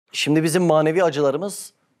Şimdi bizim manevi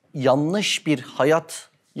acılarımız yanlış bir hayat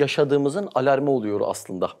yaşadığımızın alarmı oluyor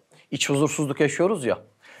aslında. İç huzursuzluk yaşıyoruz ya.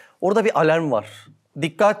 Orada bir alarm var.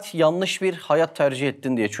 Dikkat, yanlış bir hayat tercih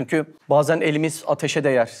ettin diye. Çünkü bazen elimiz ateşe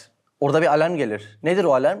değer. Orada bir alarm gelir. Nedir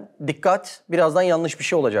o alarm? Dikkat, birazdan yanlış bir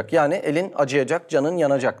şey olacak. Yani elin acıyacak, canın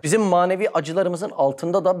yanacak. Bizim manevi acılarımızın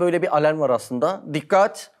altında da böyle bir alarm var aslında.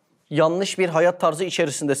 Dikkat, yanlış bir hayat tarzı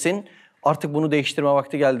içerisindesin. Artık bunu değiştirme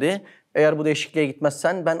vakti geldi. Eğer bu değişikliğe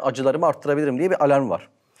gitmezsen ben acılarımı arttırabilirim diye bir alarm var.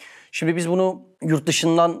 Şimdi biz bunu yurt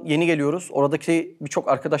dışından yeni geliyoruz. Oradaki birçok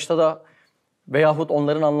arkadaşta da veyahut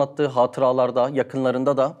onların anlattığı hatıralarda,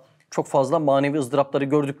 yakınlarında da çok fazla manevi ızdırapları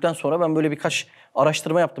gördükten sonra ben böyle birkaç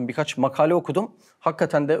araştırma yaptım, birkaç makale okudum.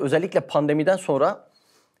 Hakikaten de özellikle pandemiden sonra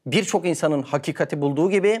birçok insanın hakikati bulduğu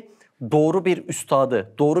gibi doğru bir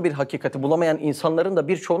üstadı, doğru bir hakikati bulamayan insanların da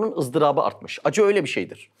birçoğunun ızdırabı artmış. Acı öyle bir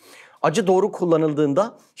şeydir. Acı doğru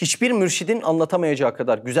kullanıldığında hiçbir mürşidin anlatamayacağı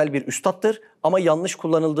kadar güzel bir üstattır. Ama yanlış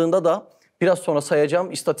kullanıldığında da biraz sonra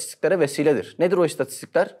sayacağım istatistiklere vesiledir. Nedir o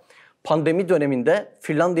istatistikler? Pandemi döneminde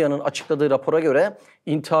Finlandiya'nın açıkladığı rapora göre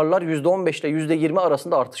intiharlar %15 ile %20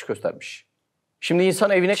 arasında artış göstermiş. Şimdi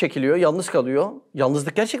insan evine çekiliyor, yalnız kalıyor.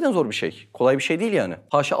 Yalnızlık gerçekten zor bir şey. Kolay bir şey değil yani.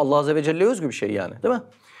 Haşa Allah Azze ve Celle'ye özgü bir şey yani, değil mi?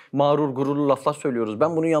 Mağrur, gururlu laflar söylüyoruz.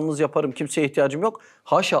 Ben bunu yalnız yaparım, kimseye ihtiyacım yok.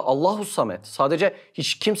 Haşa Allahu Samet. Sadece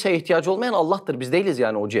hiç kimseye ihtiyacı olmayan Allah'tır. Biz değiliz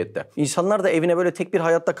yani o cihette. İnsanlar da evine böyle tek bir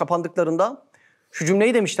hayatta kapandıklarında şu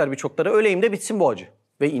cümleyi demişler birçokları. Öleyim de bitsin bu acı.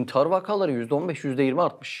 Ve intihar vakaları %15, %20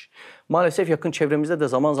 artmış. Maalesef yakın çevremizde de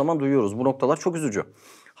zaman zaman duyuyoruz. Bu noktalar çok üzücü.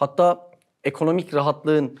 Hatta ekonomik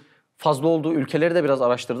rahatlığın fazla olduğu ülkeleri de biraz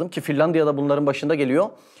araştırdım ki Finlandiya'da bunların başında geliyor.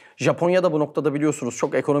 Japonya'da bu noktada biliyorsunuz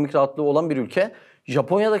çok ekonomik rahatlığı olan bir ülke.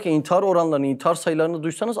 Japonya'daki intihar oranlarını, intihar sayılarını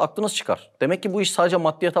duysanız aklınız çıkar. Demek ki bu iş sadece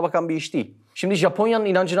maddiyata bakan bir iş değil. Şimdi Japonya'nın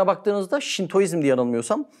inancına baktığınızda Şintoizm diye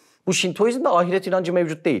yanılmıyorsam bu Şintoizmde ahiret inancı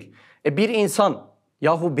mevcut değil. Bir insan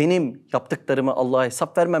yahu benim yaptıklarımı Allah'a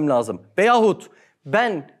hesap vermem lazım veyahut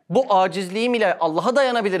ben bu acizliğim ile Allah'a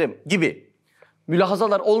dayanabilirim gibi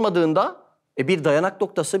mülahazalar olmadığında bir dayanak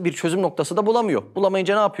noktası, bir çözüm noktası da bulamıyor.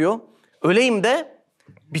 Bulamayınca ne yapıyor? Öleyim de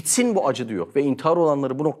bitsin bu acı diyor ve intihar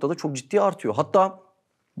olanları bu noktada çok ciddi artıyor. Hatta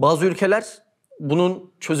bazı ülkeler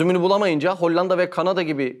bunun çözümünü bulamayınca Hollanda ve Kanada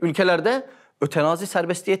gibi ülkelerde ötenazi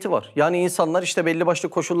serbestiyeti var. Yani insanlar işte belli başlı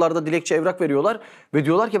koşullarda dilekçe evrak veriyorlar ve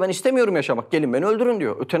diyorlar ki ben istemiyorum yaşamak, gelin beni öldürün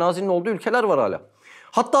diyor. Ötenazinin olduğu ülkeler var hala.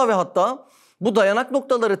 Hatta ve hatta bu dayanak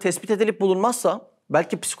noktaları tespit edilip bulunmazsa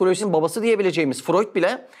belki psikolojinin babası diyebileceğimiz Freud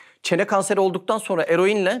bile çene kanseri olduktan sonra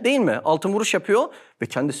eroinle değil mi altın vuruş yapıyor ve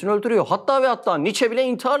kendisini öldürüyor. Hatta ve hatta Nietzsche bile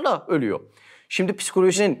intiharla ölüyor. Şimdi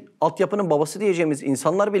psikolojinin, altyapının babası diyeceğimiz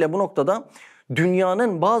insanlar bile bu noktada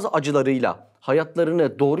dünyanın bazı acılarıyla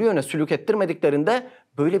hayatlarını doğru yöne sülük ettirmediklerinde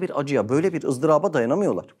böyle bir acıya, böyle bir ızdıraba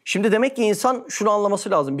dayanamıyorlar. Şimdi demek ki insan şunu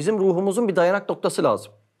anlaması lazım. Bizim ruhumuzun bir dayanak noktası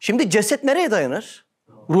lazım. Şimdi ceset nereye dayanır?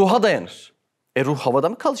 Ruha dayanır. Ruh havada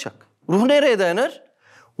mı kalacak? Ruh nereye dayanır?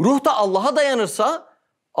 Ruh da Allah'a dayanırsa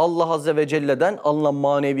Allah Azze ve Celle'den alınan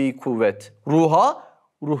manevi kuvvet ruha,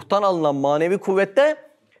 ruhtan alınan manevi kuvvet de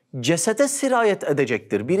cesete sirayet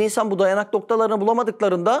edecektir. Bir insan bu dayanak noktalarını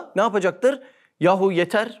bulamadıklarında ne yapacaktır? Yahu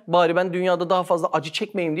yeter bari ben dünyada daha fazla acı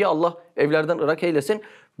çekmeyeyim diye Allah evlerden ırak eylesin.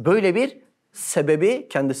 Böyle bir sebebi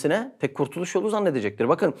kendisine tek kurtuluş yolu zannedecektir.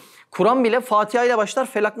 Bakın Kur'an bile Fatiha ile başlar,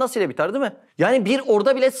 Felak Nas ile biter değil mi? Yani bir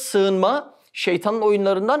orada bile sığınma, şeytanın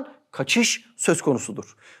oyunlarından kaçış söz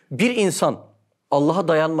konusudur. Bir insan Allah'a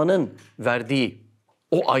dayanmanın verdiği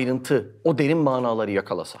o ayrıntı, o derin manaları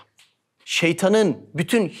yakalasa, şeytanın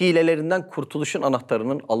bütün hilelerinden kurtuluşun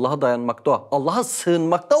anahtarının Allah'a dayanmakta, Allah'a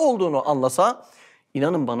sığınmakta olduğunu anlasa,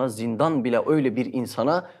 inanın bana zindan bile öyle bir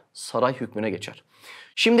insana saray hükmüne geçer.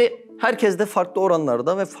 Şimdi herkeste farklı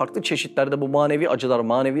oranlarda ve farklı çeşitlerde bu manevi acılar,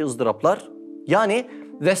 manevi ızdıraplar, yani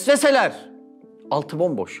vesveseler, altı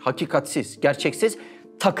bomboş, hakikatsiz, gerçeksiz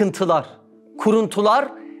takıntılar,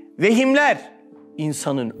 kuruntular, vehimler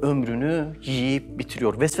insanın ömrünü yiyip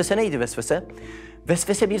bitiriyor. Vesvese neydi vesvese?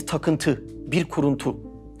 Vesvese bir takıntı, bir kuruntu.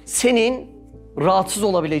 Senin rahatsız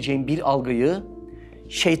olabileceğin bir algıyı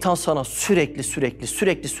şeytan sana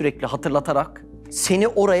sürekli hatırlatarak seni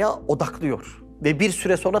oraya odaklıyor. Ve bir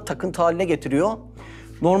süre sonra takıntı haline getiriyor.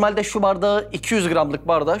 Normalde şu bardağı 200 gramlık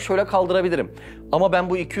bardağı şöyle kaldırabilirim. Ama ben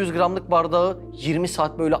bu 200 gramlık bardağı 20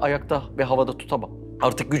 saat böyle ayakta ve havada tutamam.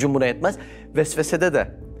 Artık gücüm buna yetmez. Vesvesede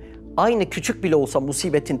de aynı küçük bile olsa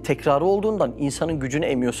musibetin tekrarı olduğundan insanın gücünü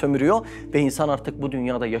emiyor, sömürüyor ve insan artık bu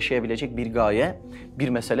dünyada yaşayabilecek bir gaye, bir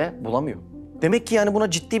mesele bulamıyor. Demek ki yani buna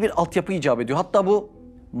ciddi bir altyapı icap ediyor. Hatta bu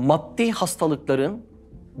maddi hastalıkların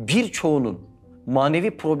birçoğunun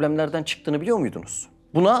manevi problemlerden çıktığını biliyor muydunuz?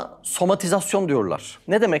 Buna somatizasyon diyorlar.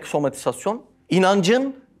 Ne demek somatizasyon?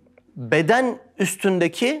 İnancın beden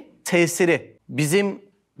üstündeki tesiri. Bizim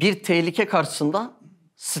bir tehlike karşısında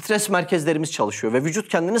stres merkezlerimiz çalışıyor ve vücut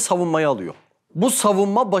kendini savunmaya alıyor. Bu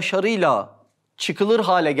savunma başarıyla çıkılır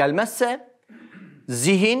hale gelmezse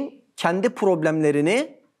zihin kendi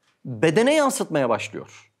problemlerini bedene yansıtmaya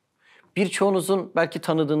başlıyor. Birçoğunuzun belki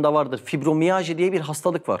tanıdığında vardır. Fibromiyalji diye bir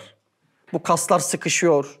hastalık var. Bu kaslar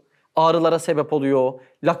sıkışıyor, ağrılara sebep oluyor,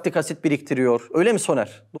 laktik asit biriktiriyor. Öyle mi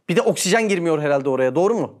Soner? Bir de oksijen girmiyor herhalde oraya,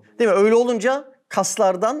 doğru mu? Değil mi? Öyle olunca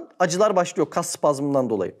kaslardan acılar başlıyor, kas spazmından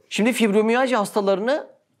dolayı. Şimdi fibromiyalji hastalarını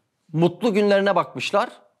mutlu günlerine bakmışlar.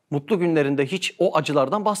 Mutlu günlerinde hiç o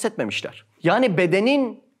acılardan bahsetmemişler. Yani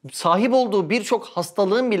bedenin sahip olduğu birçok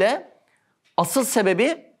hastalığın bile asıl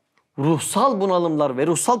sebebi ruhsal bunalımlar ve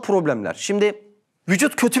ruhsal problemler. Şimdi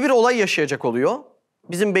vücut kötü bir olay yaşayacak oluyor.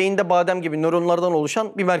 Bizim beyinde badem gibi nöronlardan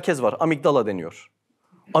oluşan bir merkez var. Amigdala deniyor.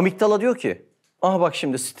 Amigdala diyor ki, aha bak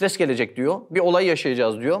şimdi stres gelecek diyor. Bir olay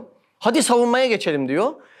yaşayacağız diyor. Hadi savunmaya geçelim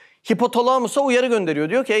diyor. Hipotalamusa uyarı gönderiyor.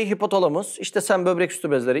 Diyor ki ey hipotalamus, işte sen böbrek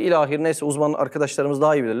üstü bezleri, ilahir neyse uzman arkadaşlarımız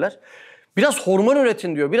daha iyi bilirler. Biraz hormon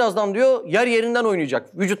üretin diyor. Birazdan diyor yer yerinden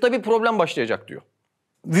oynayacak. Vücutta bir problem başlayacak diyor.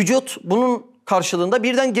 Vücut bunun karşılığında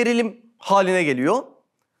birden gerilim haline geliyor.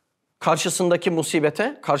 Karşısındaki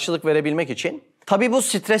musibete karşılık verebilmek için. Tabii bu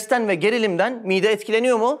stresten ve gerilimden mide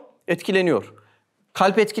etkileniyor mu? Etkileniyor.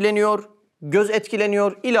 Kalp etkileniyor, göz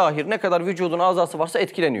etkileniyor, ilahir ne kadar vücudun azası varsa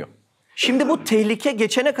etkileniyor. Şimdi bu tehlike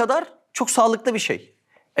geçene kadar çok sağlıklı bir şey.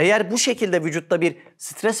 Eğer bu şekilde vücutta bir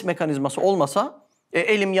stres mekanizması olmasa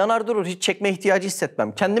elim yanar durur, hiç çekme ihtiyacı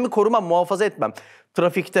hissetmem. Kendimi korumam, muhafaza etmem.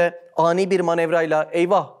 Trafikte ani bir manevrayla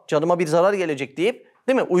eyvah canıma bir zarar gelecek deyip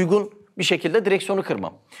değil mi uygun bir şekilde direksiyonu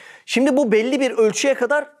kırmam. Şimdi bu belli bir ölçüye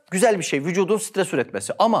kadar güzel bir şey vücudun stres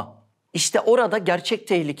üretmesi. Ama işte orada gerçek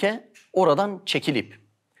tehlike oradan çekilip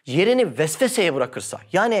yerini vesveseye bırakırsa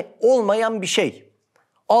yani olmayan bir şey.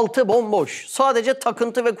 Altı bomboş, sadece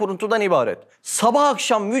takıntı ve kuruntudan ibaret. Sabah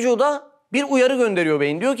akşam vücuda bir uyarı gönderiyor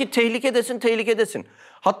beyin. Diyor ki tehlikedesin, tehlikedesin.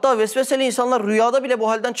 Hatta vesveseli insanlar rüyada bile bu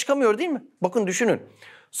halden çıkamıyor değil mi? Bakın düşünün.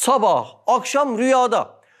 Sabah, akşam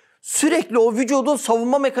rüyada. Sürekli o vücudun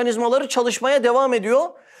savunma mekanizmaları çalışmaya devam ediyor.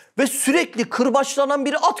 Ve sürekli kırbaçlanan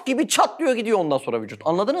bir at gibi çatlıyor gidiyor ondan sonra vücut.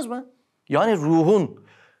 Anladınız mı? Yani ruhun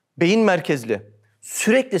beyin merkezli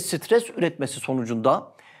sürekli stres üretmesi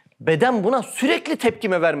sonucunda beden buna sürekli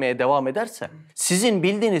tepkime vermeye devam ederse sizin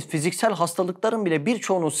bildiğiniz fiziksel hastalıkların bile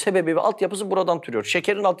birçoğunun sebebi ve altyapısı buradan türüyor.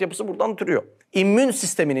 Şekerin altyapısı buradan türüyor. İmmün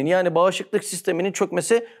sisteminin yani bağışıklık sisteminin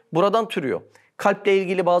çökmesi buradan türüyor. Kalple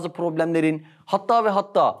ilgili bazı problemlerin hatta ve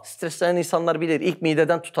hatta streslenen insanlar bilir ilk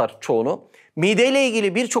mideden tutar çoğunu. Mideyle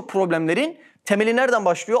ilgili birçok problemlerin temeli nereden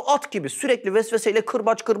başlıyor? At gibi sürekli vesveseyle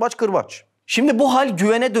kırbaç. Şimdi bu hal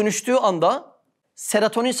güvene dönüştüğü anda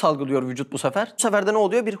serotonin salgılıyor vücut bu sefer. Bu sefer de ne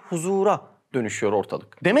oluyor? Bir huzura dönüşüyor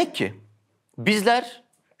ortalık. Demek ki bizler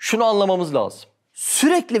şunu anlamamız lazım.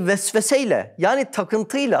 Sürekli vesveseyle yani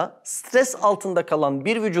takıntıyla stres altında kalan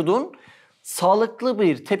bir vücudun sağlıklı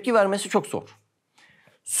bir tepki vermesi çok zor.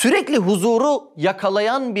 Sürekli huzuru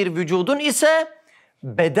yakalayan bir vücudun ise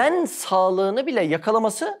beden sağlığını bile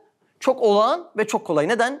yakalaması çok olağan ve çok kolay.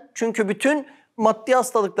 Neden? Çünkü bütün maddi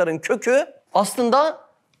hastalıkların kökü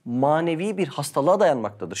aslında manevi bir hastalığa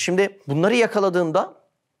dayanmaktadır. Şimdi bunları yakaladığında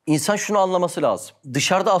insan şunu anlaması lazım.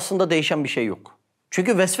 Dışarıda aslında değişen bir şey yok.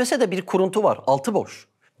 Çünkü vesvesede bir kuruntu var, altı boş.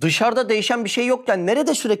 Dışarıda değişen bir şey yokken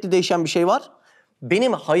nerede sürekli değişen bir şey var?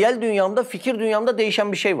 Benim hayal dünyamda, fikir dünyamda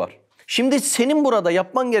değişen bir şey var. Şimdi senin burada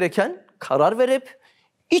yapman gereken karar verip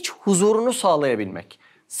iç huzurunu sağlayabilmek.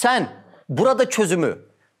 Sen burada çözümü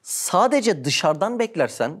sadece dışarıdan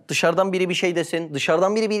beklersen, dışarıdan biri bir şey desin,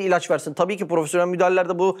 dışarıdan biri bir ilaç versin. Tabii ki profesyonel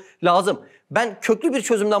müdahalelerde bu lazım. Ben köklü bir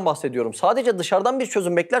çözümden bahsediyorum. Sadece dışarıdan bir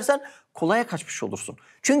çözüm beklersen kolaya kaçmış olursun.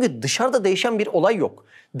 Çünkü dışarıda değişen bir olay yok.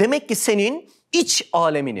 Demek ki senin iç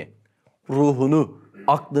alemini, ruhunu,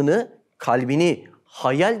 aklını, kalbini,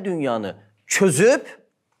 hayal dünyanı çözüp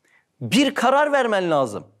bir karar vermen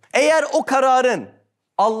lazım. Eğer o kararın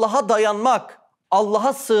Allah'a dayanmak,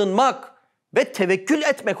 Allah'a sığınmak ve tevekkül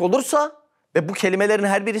etmek olursa ve bu kelimelerin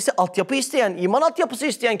her birisi altyapı isteyen, iman altyapısı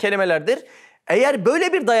isteyen kelimelerdir. Eğer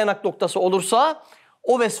böyle bir dayanak noktası olursa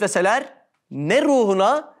o vesveseler ne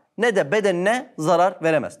ruhuna ne de bedenine zarar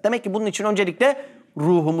veremez. Demek ki bunun için öncelikle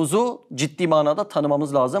ruhumuzu ciddi manada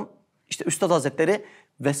tanımamız lazım. İşte Üstad Hazretleri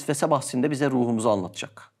vesvese bahsinde bize ruhumuzu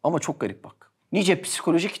anlatacak. Ama çok garip bak. Nice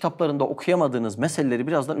psikoloji kitaplarında okuyamadığınız meseleleri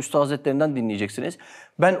birazdan Üstad Hazretlerinden dinleyeceksiniz.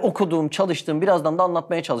 Ben okuduğum, çalıştığım birazdan da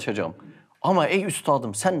anlatmaya çalışacağım. Ama ey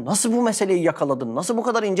üstadım sen nasıl bu meseleyi yakaladın? Nasıl bu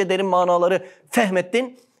kadar ince derin manaları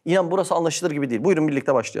fehmettin? İnan burası anlaşılır gibi değil. Buyurun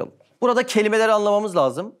birlikte başlayalım. Burada kelimeleri anlamamız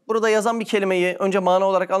lazım. Burada yazan bir kelimeyi önce mana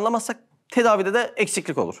olarak anlamazsak Tedavide de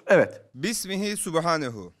eksiklik olur. Evet. Bismihi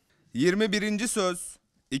Subhanehu. 21. söz,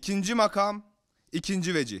 2. makam,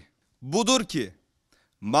 2. vecih. Budur ki,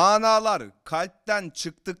 manalar kalpten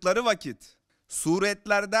çıktıkları vakit,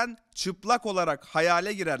 suretlerden çıplak olarak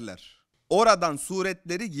hayale girerler. Oradan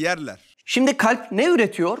suretleri giyerler. Şimdi kalp ne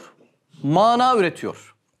üretiyor? Mana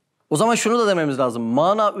üretiyor. O zaman şunu da dememiz lazım.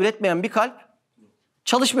 Mana üretmeyen bir kalp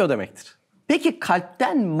çalışmıyor demektir. Peki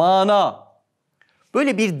kalpten mana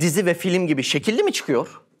böyle bir dizi ve film gibi şekilli mi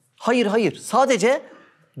çıkıyor? Hayır, hayır. Sadece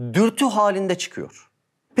dürtü halinde çıkıyor.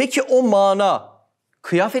 Peki o mana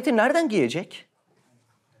kıyafeti nereden giyecek?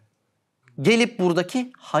 Gelip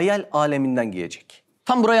buradaki hayal aleminden giyecek.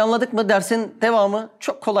 Tam burayı anladık mı? Dersin devamı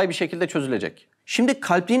çok kolay bir şekilde çözülecek. Şimdi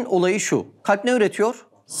kalbin olayı şu. Kalp ne üretiyor?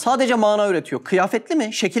 Sadece mana üretiyor. Kıyafetli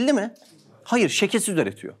mi? Şekilli mi? Hayır, şekilsiz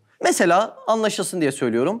üretiyor. Mesela anlaşılsın diye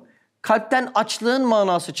söylüyorum. Kalpten açlığın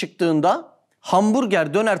manası çıktığında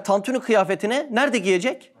hamburger, döner, tantuni kıyafetini nerede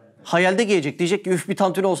giyecek? Hayalde giyecek. Diyecek ki üf bir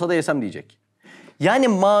tantuni olsa da yesem diyecek. Yani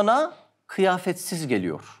mana kıyafetsiz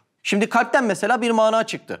geliyor. Şimdi kalpten mesela bir mana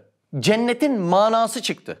çıktı. Cennetin manası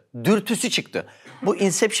çıktı. Dürtüsü çıktı. Bu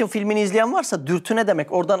Inception filmini izleyen varsa dürtü ne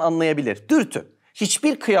demek oradan anlayabilir. Dürtü.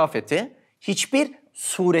 Hiçbir kıyafeti, hiçbir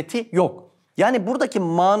sureti yok. Yani buradaki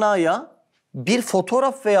manaya bir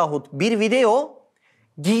fotoğraf veyahut bir video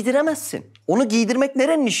giydiremezsin. Onu giydirmek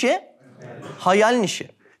nerenin işi? Hayalin işi.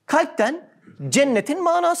 Kalpten cennetin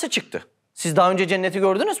manası çıktı. Siz daha önce cenneti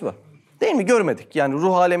gördünüz mü? Değil mi? Görmedik. Yani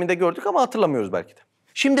ruh aleminde gördük ama hatırlamıyoruz belki de.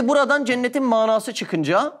 Şimdi buradan cennetin manası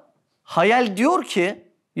çıkınca hayal diyor ki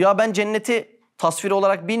ya ben cenneti tasvir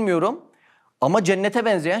olarak bilmiyorum ama cennete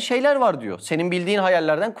benzeyen şeyler var diyor. Senin bildiğin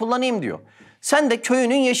hayallerden kullanayım diyor. Sen de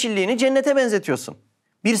köyünün yeşilliğini cennete benzetiyorsun.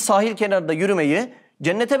 Bir sahil kenarında yürümeyi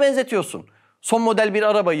cennete benzetiyorsun. Son model bir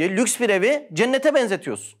arabayı, lüks bir evi cennete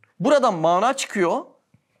benzetiyorsun. Buradan mana çıkıyor.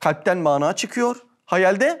 Kalpten mana çıkıyor.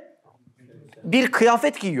 Hayalde bir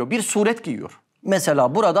kıyafet giyiyor, bir suret giyiyor.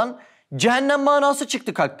 Mesela buradan cehennem manası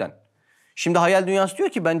çıktı kalpten. Şimdi hayal dünyası diyor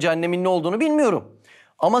ki ben cehennemin ne olduğunu bilmiyorum.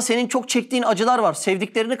 Ama senin çok çektiğin acılar var.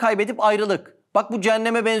 Sevdiklerini kaybedip ayrılık. Bak bu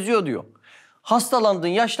cehenneme benziyor diyor. Hastalandın,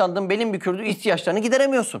 yaşlandın, belin büküldü, ihtiyaçlarını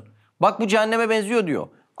gideremiyorsun. Bak bu cehenneme benziyor diyor.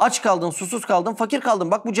 Aç kaldın, susuz kaldın, fakir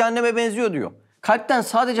kaldın. Bak bu cehenneme benziyor diyor. Kalpten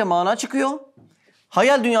sadece mana çıkıyor.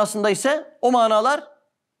 Hayal dünyasında ise o manalar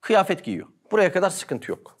kıyafet giyiyor. Buraya kadar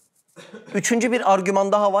sıkıntı yok. Üçüncü bir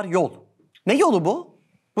argüman daha var, yol. Ne yolu bu?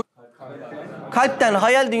 Kalpten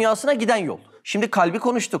hayal dünyasına giden yol. Şimdi kalbi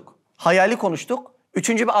konuştuk, hayali konuştuk.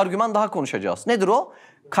 Üçüncü bir argüman daha konuşacağız. Nedir o?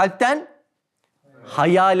 Kalpten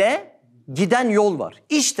hayale giden yol var.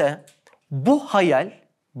 İşte bu hayal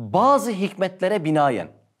bazı hikmetlere binaen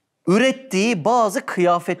ürettiği bazı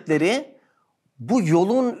kıyafetleri bu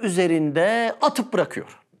yolun üzerinde atıp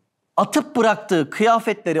bırakıyor. Atıp bıraktığı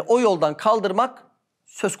kıyafetleri o yoldan kaldırmak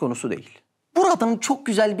söz konusu değil. Buradan çok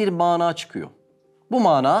güzel bir mana çıkıyor. Bu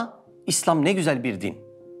mana İslam ne güzel bir din.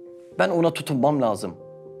 Ben ona tutunmam lazım.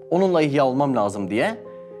 Onunla ihya olmam lazım diye.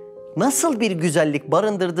 Nasıl bir güzellik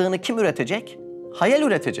barındırdığını kim üretecek? Hayal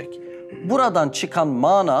üretecek. Buradan çıkan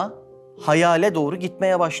mana hayale doğru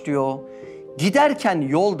gitmeye başlıyor. Giderken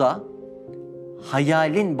yolda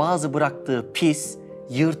hayalin bazı bıraktığı pis,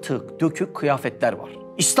 yırtık, dökük kıyafetler var.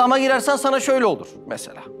 İslam'a girersen sana şöyle olur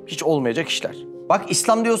mesela. Hiç olmayacak işler. Bak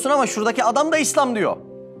İslam diyorsun ama şuradaki adam da İslam diyor.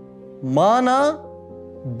 Mana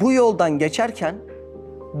bu yoldan geçerken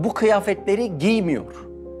bu kıyafetleri giymiyor.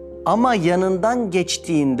 Ama yanından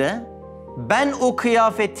geçtiğinde ben o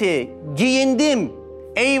kıyafeti giyindim,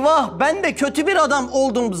 eyvah ben de kötü bir adam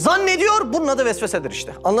oldum zannediyor. Bunun adı vesvesedir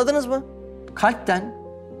işte. Anladınız mı? Kalpten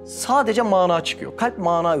sadece mana çıkıyor. Kalp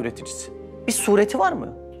mana üreticisi. Bir sureti var mı?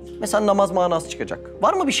 Mesela namaz manası çıkacak.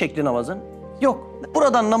 Var mı bir şekli namazın? Yok.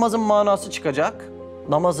 Buradan namazın manası çıkacak.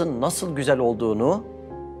 Namazın nasıl güzel olduğunu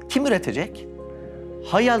kim üretecek?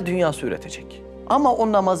 Hayal dünyası üretecek. Ama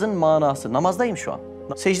o namazın manası, namazdayım şu an.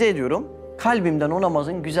 Secde ediyorum. Kalbimden o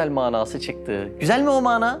namazın güzel manası çıktı. Güzel mi o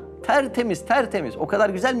mana? Tertemiz, tertemiz. O kadar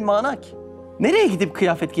güzel bir mana ki. Nereye gidip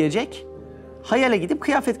kıyafet giyecek? Hayale gidip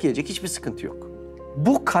kıyafet giyecek. Hiçbir sıkıntı yok.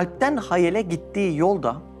 Bu kalpten hayale gittiği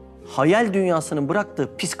yolda hayal dünyasının bıraktığı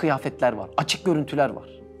pis kıyafetler var. Açık görüntüler var.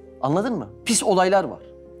 Anladın mı? Pis olaylar var.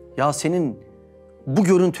 Ya senin bu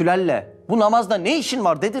görüntülerle bu namazda ne işin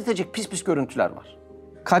var dedirtecek pis pis görüntüler var.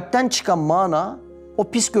 Kalpten çıkan mana o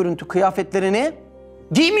pis görüntü kıyafetlerini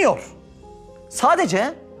giymiyor.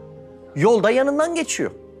 Sadece yolda yanından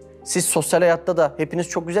geçiyor. Siz sosyal hayatta da hepiniz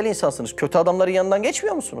çok güzel insansınız. Kötü adamların yanından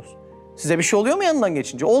geçmiyor musunuz? Size bir şey oluyor mu yanından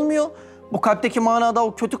geçince? Olmuyor. Bu kalpteki manada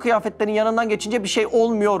o kötü kıyafetlerin yanından geçince bir şey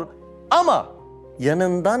olmuyor. Ama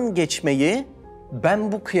yanından geçmeyi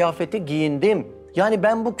ben bu kıyafeti giyindim, Yani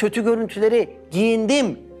ben bu kötü görüntüleri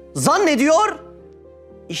giyindim zannediyor.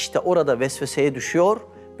 İşte orada vesveseye düşüyor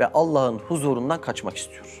ve Allah'ın huzurundan kaçmak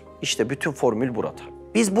istiyor. İşte bütün formül burada.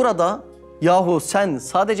 Biz burada yahu sen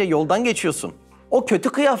sadece yoldan geçiyorsun. O kötü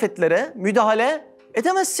kıyafetlere müdahale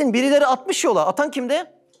edemezsin. Birileri atmış yola. Atan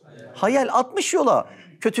kimde? Hayal atmış yola.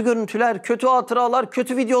 Kötü görüntüler, kötü hatıralar,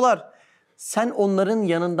 kötü videolar. Sen onların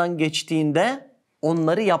yanından geçtiğinde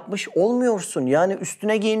onları yapmış olmuyorsun. Yani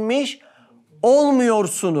üstüne giyinmiş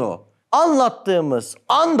olmuyorsunu anlattığımız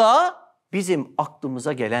anda bizim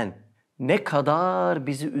aklımıza gelen ne kadar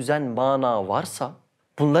bizi üzen mana varsa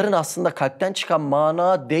bunların aslında kalpten çıkan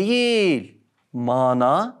mana değil.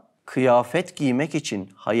 Mana kıyafet giymek için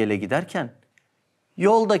hayale giderken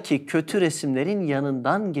yoldaki kötü resimlerin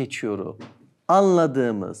yanından geçiyor.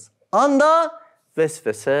 Anladığımız anda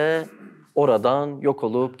vesvese oradan yok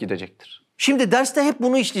olup gidecektir. Şimdi derste hep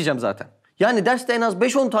bunu işleyeceğim zaten. Yani derste en az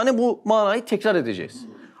 5-10 tane bu manayı tekrar edeceğiz.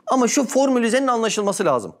 Ama şu formülizenin anlaşılması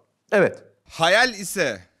lazım. Evet. Hayal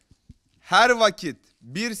ise her vakit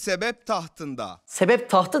bir sebep tahtında. Sebep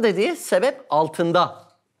tahtı dediği sebep altında.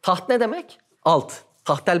 Taht ne demek? Alt.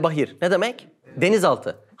 Tahtel bahir. Ne demek?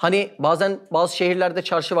 Denizaltı. Hani bazen bazı şehirlerde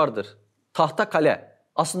çarşı vardır. Tahta kale.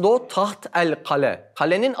 Aslında o taht el kale.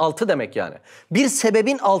 Kalenin altı demek yani. Bir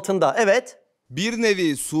sebebin altında. Evet. Bir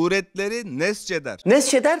nevi suretleri nesçeder.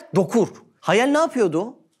 Nesçeder, dokur. Hayal ne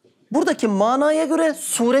yapıyordu? Buradaki manaya göre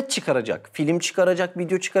suret çıkaracak. Film çıkaracak,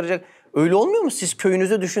 video çıkaracak. Öyle olmuyor mu? Siz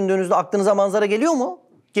köyünüzü düşündüğünüzde aklınıza manzara geliyor mu?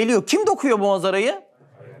 Geliyor. Kim dokuyor bu manzarayı?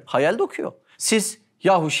 Hayal dokuyor. Siz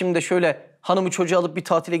yahu şimdi şöyle hanımı çocuğu alıp bir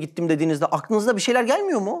tatile gittim dediğinizde aklınızda bir şeyler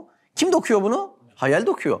gelmiyor mu? Kim dokuyor bunu? Hayal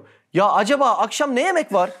dokuyor. Ya acaba akşam ne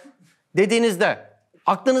yemek var dediğinizde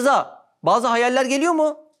aklınıza bazı hayaller geliyor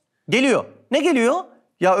mu? Geliyor. Ne geliyor?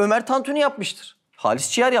 Ya Ömer tantuni yapmıştır. Halis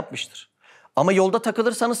ciğer yapmıştır. Ama yolda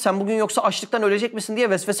takılırsanız sen bugün yoksa açlıktan ölecek misin diye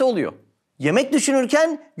vesvese oluyor. Yemek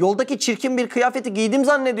düşünürken yoldaki çirkin bir kıyafeti giydim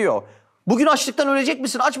zannediyor. Bugün açlıktan ölecek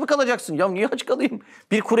misin? Aç mı kalacaksın? Ya niye aç kalayım?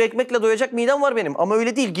 Bir kuru ekmekle doyacak midem var benim. Ama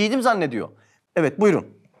öyle değil. Giydim zannediyor. Evet buyurun.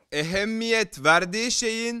 Ehemmiyet verdiği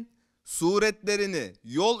şeyin suretlerini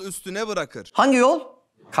yol üstüne bırakır. Hangi yol?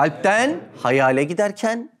 Kalpten hayale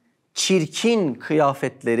giderken çirkin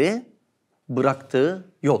kıyafetleri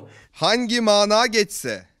bıraktığı yol. Hangi mana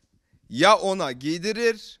geçse ya ona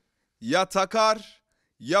giydirir, ya takar,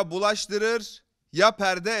 ya bulaştırır, ya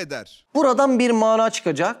perde eder. Buradan bir mana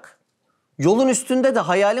çıkacak. Yolun üstünde de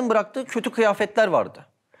hayalin bıraktığı kötü kıyafetler vardı.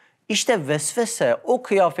 İşte vesvese o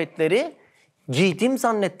kıyafetleri giydim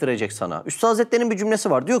zannettirecek sana. Üstad Hazretleri'nin bir cümlesi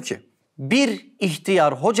var. Diyor ki bir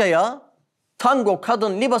ihtiyar hocaya tango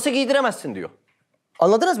kadın libası giydiremezsin diyor.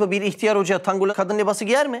 Anladınız mı? Bir ihtiyar hocaya tango kadın libası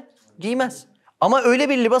giyer mi? Giymez. Ama öyle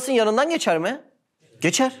bir libasın yanından geçer mi?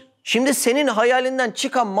 Geçer. Şimdi senin hayalinden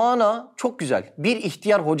çıkan mana çok güzel. Bir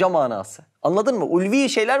ihtiyar hoca manası. Anladın mı? Ulvi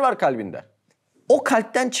şeyler var kalbinde. O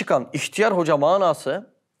kalpten çıkan ihtiyar hoca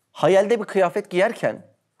manası hayalde bir kıyafet giyerken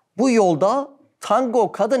bu yolda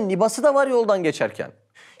tango kadın libası da var yoldan geçerken.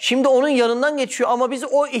 Şimdi onun yanından geçiyor ama biz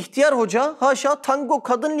o ihtiyar hoca haşa tango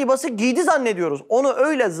kadın libası giydi zannediyoruz. Onu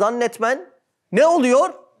öyle zannetmen ne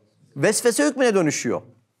oluyor? Vesvese hükmüne dönüşüyor.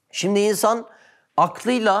 Şimdi insan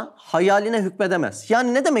aklıyla hayaline hükmedemez.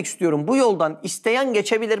 Yani ne demek istiyorum? Bu yoldan isteyen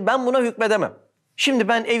geçebilir, ben buna hükmedemem. Şimdi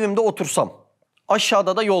ben evimde otursam,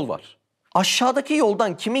 aşağıda da yol var. Aşağıdaki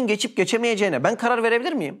yoldan kimin geçip geçemeyeceğine ben karar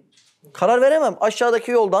verebilir miyim? Karar veremem.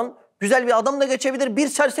 Aşağıdaki yoldan güzel bir adam da geçebilir, bir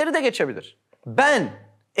serseri de geçebilir. Ben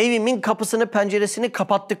evimin kapısını, penceresini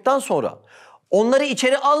kapattıktan sonra, onları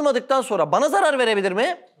içeri almadıktan sonra bana zarar verebilir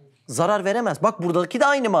mi? Zarar veremez. Bak buradaki de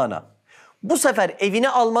aynı mana. Bu sefer evine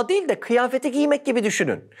alma değil de kıyafeti giymek gibi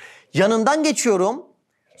düşünün. Yanından geçiyorum.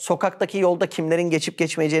 Sokaktaki yolda kimlerin geçip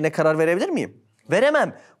geçmeyeceğine karar verebilir miyim?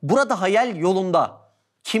 Veremem. Burada hayal yolunda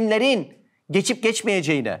kimlerin geçip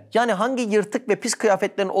geçmeyeceğine, yani hangi yırtık ve pis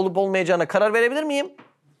kıyafetlerin olup olmayacağına karar verebilir miyim?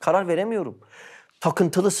 Karar veremiyorum.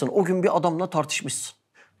 Takıntılısın. O gün bir adamla tartışmışsın.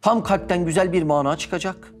 Tam kalpten güzel bir mana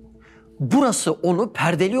çıkacak. Burası onu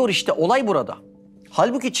perdeliyor işte. Olay burada.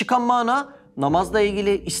 Halbuki çıkan mana namazla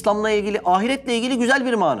ilgili, İslam'la ilgili, ahiretle ilgili güzel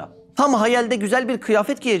bir mana. Tam hayalde güzel bir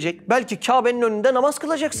kıyafet giyecek. Belki Kabe'nin önünde namaz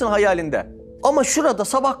kılacaksın hayalinde. Ama şurada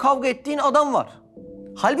sabah kavga ettiğin adam var.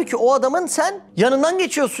 Halbuki o adamın sen yanından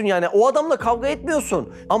geçiyorsun yani. O adamla kavga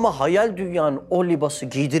etmiyorsun. Ama hayal dünyanın o libası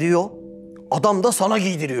giydiriyor. Adam da sana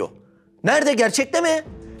giydiriyor. Nerede? Gerçekte mi?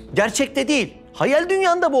 Gerçekte değil. Hayal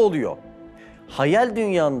dünyanda bu oluyor. Hayal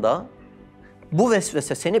dünyanda bu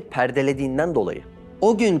vesvese seni perdelediğinden dolayı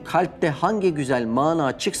o gün kalpte hangi güzel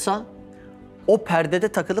mana çıksa o perdede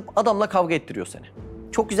takılıp adamla kavga ettiriyor seni.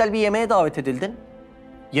 Çok güzel bir yemeğe davet edildin.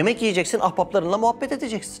 Yemek yiyeceksin, ahbaplarınla muhabbet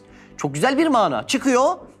edeceksin. Çok güzel bir mana.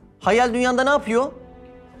 Çıkıyor, hayal dünyanda ne yapıyor?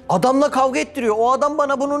 Adamla kavga ettiriyor. O adam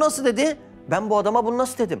bana bunu nasıl dedi? Ben bu adama bunu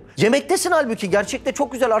nasıl dedim? Yemektesin halbuki. Gerçekte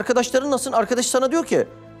çok güzel. Arkadaşların nasıl? Arkadaş sana diyor ki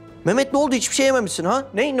Mehmet ne oldu? Hiçbir şey yememişsin ha?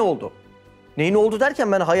 Ne oldu? Ne oldu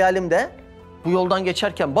derken ben hayalimde bu yoldan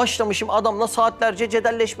geçerken başlamışım adamla saatlerce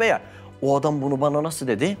cedelleşmeye. O adam bunu bana nasıl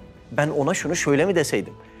dedi? Ben ona şunu şöyle mi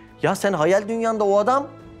deseydim? Ya sen hayal dünyanda o adam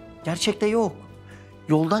gerçekte yok.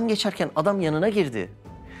 Yoldan geçerken adam yanına girdi.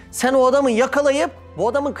 Sen o adamı yakalayıp bu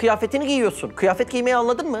adamın kıyafetini giyiyorsun. Kıyafet giymeyi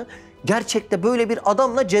anladın mı? Gerçekte böyle bir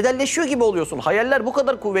adamla cedelleşiyor gibi oluyorsun. Hayaller bu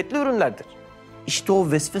kadar kuvvetli ürünlerdir. İşte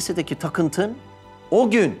o vesvesedeki takıntın o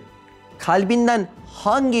gün kalbinden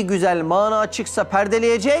hangi güzel mana çıksa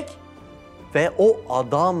perdeleyecek ve o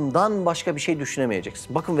adamdan başka bir şey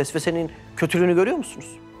düşünemeyeceksin. Bakın vesvesenin kötülüğünü görüyor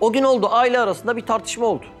musunuz? O gün oldu, aile arasında bir tartışma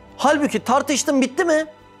oldu. Halbuki tartıştın, bitti mi?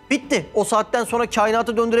 Bitti. O saatten sonra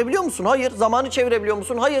kainatı döndürebiliyor musun? Hayır. Zamanı çevirebiliyor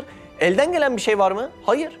musun? Hayır. Elden gelen bir şey var mı?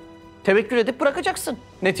 Hayır. Tevekkül edip bırakacaksın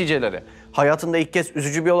neticeleri. Hayatında ilk kez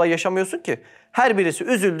üzücü bir olay yaşamıyorsun ki. Her birisi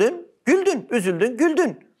üzüldün, güldün, üzüldün,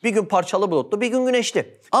 güldün. Bir gün parçalı bulutlu, bir gün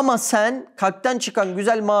güneşli. Ama sen kalpten çıkan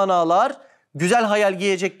güzel manalar, güzel hayal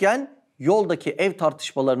giyecekken yoldaki ev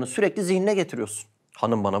tartışmalarını sürekli zihnine getiriyorsun.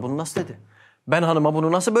 Hanım bana bunu nasıl dedi? Ben hanıma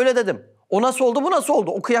bunu nasıl böyle dedim? O nasıl oldu, bu nasıl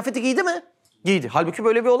oldu? O kıyafeti giydi mi? Giydi. Halbuki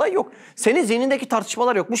böyle bir olay yok. Senin zihnindeki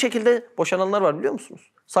tartışmalar yok. Bu şekilde boşananlar var biliyor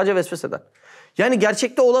musunuz? Sadece vesveseden. Yani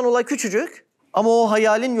gerçekte olan olay küçücük ama o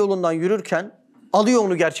hayalin yolundan yürürken alıyor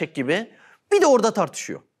onu gerçek gibi. Bir de orada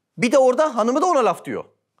tartışıyor. Bir de orada hanımı da ona laf diyor.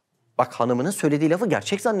 Bak hanımının söylediği lafı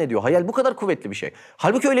gerçek zannediyor. Hayal bu kadar kuvvetli bir şey.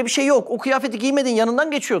 Halbuki öyle bir şey yok. O kıyafeti giymedin,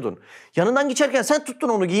 yanından geçiyordun. Yanından geçerken sen tuttun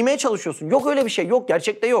onu, giymeye çalışıyorsun. Yok öyle bir şey, yok.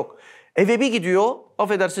 Gerçekte yok. Eve bir gidiyor,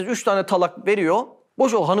 affedersiniz 3 tane talak veriyor.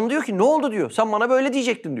 Boş ol. Hanım diyor ki ne oldu diyor. Sen bana böyle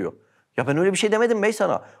diyecektin diyor. Ya ben öyle bir şey demedim bey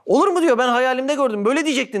sana. Olur mu diyor, ben hayalimde gördüm, böyle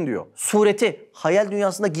diyecektin diyor. Sureti hayal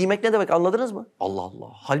dünyasında giymek ne demek, anladınız mı? Allah Allah.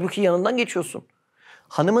 Halbuki yanından geçiyorsun.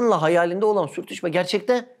 Hanımınla hayalinde olan sürtüşme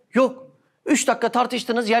gerçekte yok. 3 dakika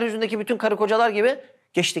tartıştınız, yeryüzündeki bütün karı kocalar gibi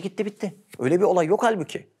geçti gitti bitti. Öyle bir olay yok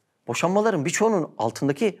halbuki. Boşanmaların birçoğunun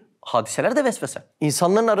altındaki hadiseler de vesvese.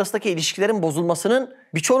 İnsanların arasındaki ilişkilerin bozulmasının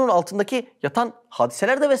birçoğunun altındaki yatan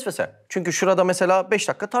hadiseler de vesvese. Çünkü şurada mesela 5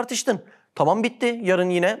 dakika tartıştın. Tamam bitti, yarın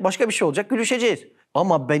yine başka bir şey olacak, gülüşeceğiz.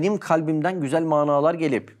 Ama benim kalbimden güzel manalar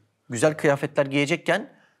gelip güzel kıyafetler giyecekken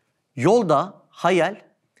yolda hayal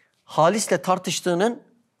Halis'le tartıştığının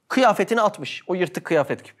kıyafetini atmış. O yırtık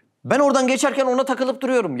kıyafet gibi. Ben oradan geçerken ona takılıp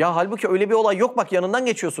duruyorum. Ya halbuki öyle bir olay yok, bak yanından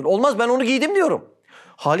geçiyorsun. Olmaz, ben onu giydim diyorum.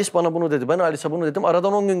 Halis bana bunu dedi, ben Halis'e bunu dedim.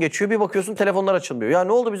 Aradan 10 gün geçiyor, bir bakıyorsun telefonlar açılmıyor. Ya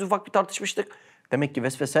ne oldu, biz ufak bir tartışmıştık. Demek ki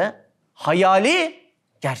vesvese hayali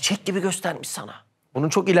gerçek gibi göstermiş sana. Bunun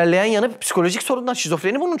çok ilerleyen yanı psikolojik sorunlar.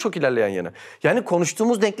 Şizofreni bunun çok ilerleyen yanı. Yani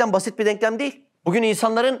konuştuğumuz denklem basit bir denklem değil. Bugün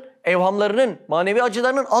insanların evhamlarının, manevi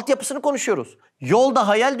acılarının altyapısını konuşuyoruz. Yolda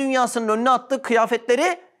hayal dünyasının önüne attığı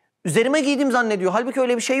kıyafetleri üzerime giydim zannediyor. Halbuki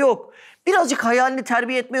öyle bir şey yok. Birazcık hayalini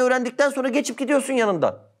terbiye etmeyi öğrendikten sonra geçip gidiyorsun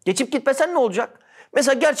yanından. Geçip gitmesen ne olacak?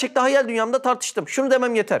 Mesela gerçekte hayal dünyamda tartıştım. Şunu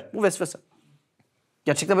demem yeter. Bu vesvese.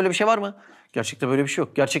 Gerçekte böyle bir şey var mı? Gerçekte böyle bir şey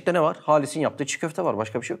yok. Gerçekte ne var? Halis'in yaptığı çiğ köfte var.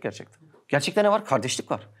 Başka bir şey yok gerçekte. Gerçekte ne var?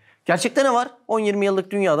 Kardeşlik var. Gerçekte ne var? 10-20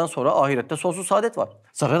 yıllık dünyadan sonra ahirette sonsuz saadet var.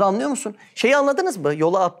 Zararı anlıyor musun? Şeyi anladınız mı?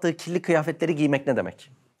 Yola attığı kirli kıyafetleri giymek ne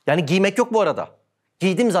demek? Yani giymek yok bu arada.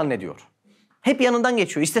 Giydim zannediyor. Hep yanından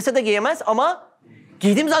geçiyor. İstese de giyemez ama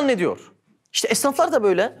giydim zannediyor. İşte esnaflar da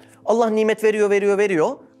böyle. Allah nimet veriyor, veriyor,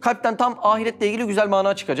 veriyor. Kalpten tam ahiretle ilgili güzel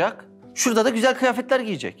mana çıkacak. Şurada da güzel kıyafetler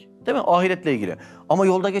giyecek. Değil mi? Ahiretle ilgili. Ama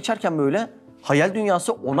yolda geçerken böyle hayal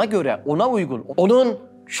dünyası ona göre, ona uygun. Onun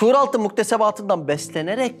şuuraltı muktesebatından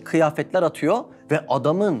beslenerek kıyafetler atıyor ve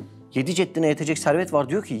adamın 7 ceddine yetecek servet var,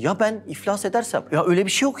 diyor ki ya ben iflas edersem. Ya öyle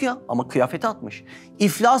bir şey yok ya, ama kıyafeti atmış.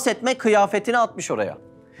 İflas etme kıyafetini atmış oraya.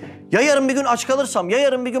 Ya yarın bir gün aç kalırsam, ya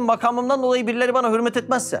yarın bir gün makamımdan dolayı birileri bana hürmet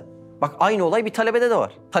etmezse. Bak aynı olay bir talebede de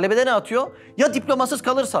var. Talebede ne atıyor? Ya diplomasız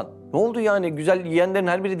kalırsan. Ne oldu yani, güzel yiyenlerin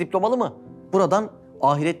her biri diplomalı mı? Buradan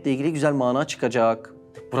ahiretle ilgili güzel mana çıkacak.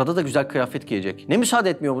 Burada da güzel kıyafet giyecek. Ne müsaade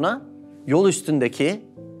etmiyor buna? Yol üstündeki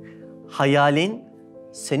hayalin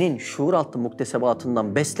senin şuuraltı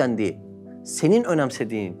muktesebatından beslendiği, senin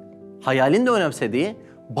önemsediğin, hayalin de önemsediği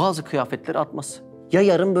bazı kıyafetleri atması. Ya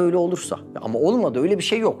yarın böyle olursa. Ama olmadı, öyle bir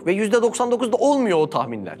şey yok. Ve %99'da olmuyor o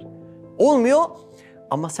tahminler. Olmuyor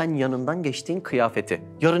ama sen yanından geçtiğin kıyafeti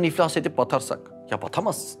yarın iflas edip batarsak. Ya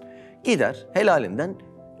batamazsın. Gider helalinden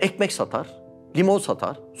ekmek satar, limon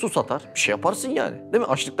satar, su satar. Bir şey yaparsın yani. Değil mi?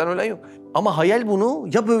 Açlıktan ölen yok. Ama hayal bunu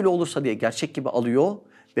ya böyle olursa diye gerçek gibi alıyor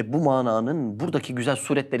ve bu mananın buradaki güzel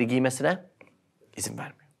suretleri giymesine izin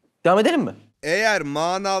vermiyor. Devam edelim mi? Eğer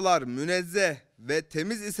manalar münezzeh ve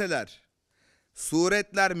temiz iseler,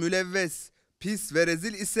 suretler mülevves, pis ve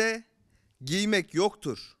rezil ise giymek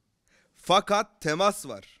yoktur. Fakat temas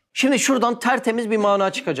var. Şimdi şuradan tertemiz bir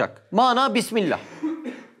mana çıkacak. Mana Bismillah.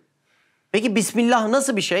 Peki Bismillah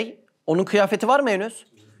nasıl bir şey? Onun kıyafeti var mı henüz?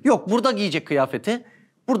 Yok, burada giyecek kıyafeti.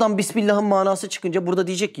 Buradan Bismillah'ın manası çıkınca burada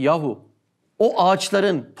diyecek ki yahu o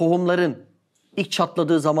ağaçların, tohumların ilk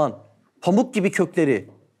çatladığı zaman pamuk gibi kökleri,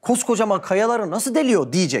 koskocaman kayaları nasıl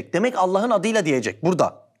deliyor diyecek. Demek Allah'ın adıyla diyecek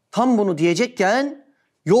burada. Tam bunu diyecekken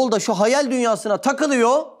yolda şu hayal dünyasına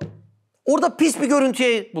takılıyor. Orada pis bir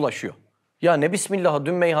görüntüye bulaşıyor. Ya ne Bismillah'ı,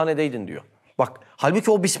 dün meyhanedeydin diyor. Bak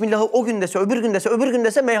halbuki o Bismillah'ı o gün dese, öbür gün dese, öbür gün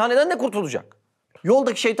dese meyhaneden de kurtulacak.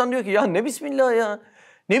 Yoldaki şeytan diyor ki ya ne Bismillah ya.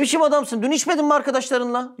 Ne biçim adamsın? Dün içmedin mi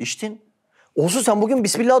arkadaşlarınla? İçtin. Olsun sen bugün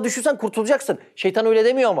Bismillah'ı düşürsen kurtulacaksın. Şeytan öyle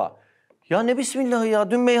demiyor ama. Ya ne Bismillah'ı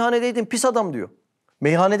ya, dün meyhanedeydin pis adam diyor.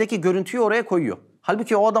 Meyhanedeki görüntüyü oraya koyuyor.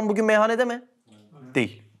 Halbuki o adam bugün meyhanede mi?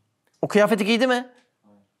 Değil. O kıyafeti giydi mi?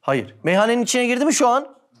 Hayır. Meyhanenin içine girdi mi şu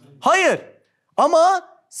an? Hayır. Ama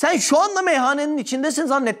sen şu anda meyhanenin içindesin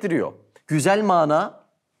zannettiriyor. Güzel mana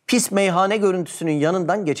pis meyhane görüntüsünün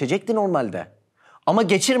yanından geçecekti normalde. Ama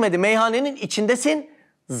geçirmedi, meyhanenin içindesin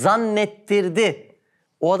zannettirdi.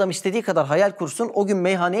 O adam istediği kadar hayal kursun, o gün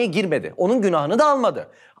meyhaneye girmedi. Onun günahını da almadı.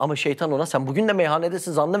 Ama şeytan ona sen bugün de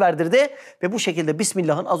meyhanedesin zannı verdirdi ve bu şekilde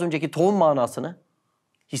Bismillah'ın az önceki tohum manasını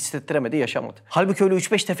hissettiremedi, yaşamadı. Halbuki öyle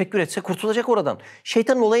 3-5 tefekkür etse kurtulacak oradan.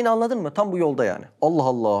 Şeytanın olayını anladın mı? Tam bu yolda yani. Allah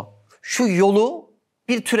Allah. Şu yolu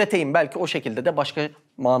bir türeteyim, belki o şekilde de başka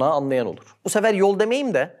mana anlayan olur. Bu sefer yol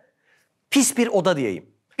demeyeyim de pis bir oda diyeyim.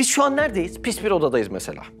 Biz şu an neredeyiz? Pis bir odadayız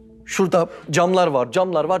mesela. Şurada camlar var,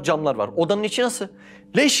 camlar var, camlar var. Odanın içi nasıl?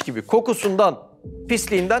 Leş gibi, kokusundan,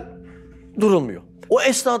 pisliğinden durulmuyor. O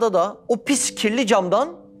esnada da o pis kirli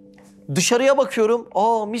camdan dışarıya bakıyorum.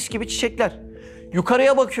 Aa mis gibi çiçekler.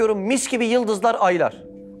 Yukarıya bakıyorum mis gibi yıldızlar, aylar.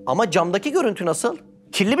 Ama camdaki görüntü nasıl?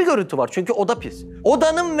 Kirli bir görüntü var çünkü oda pis.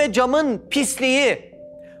 Odanın ve camın pisliği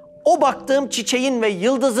o baktığım çiçeğin ve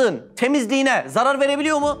yıldızın temizliğine zarar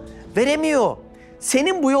verebiliyor mu? Veremiyor.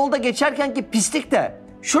 Senin bu yolda geçerkenki pislik de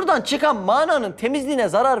şuradan çıkan mananın temizliğine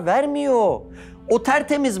zarar vermiyor. O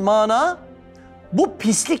tertemiz mana bu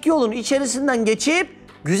pislik yolun içerisinden geçip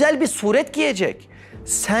güzel bir suret giyecek.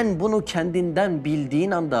 Sen bunu kendinden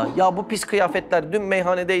bildiğin anda ya bu pis kıyafetler, dün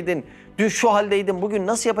meyhanedeydin, dün şu haldeydin, bugün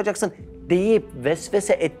nasıl yapacaksın deyip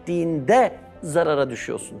vesvese ettiğinde zarara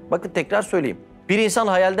düşüyorsun. Bakın tekrar söyleyeyim. Bir insan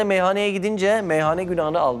hayalde meyhaneye gidince meyhane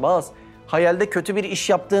günahını almaz. Hayalde kötü bir iş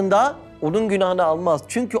yaptığında onun günahını almaz.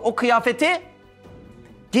 Çünkü o kıyafeti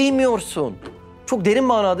giymiyorsun. Çok derin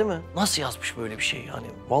mana değil mi? Nasıl yazmış böyle bir şey yani?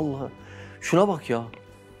 Vallahi şuna bak ya.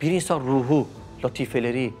 Bir insan ruhu,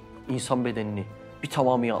 latifeleri, insan bedenini bir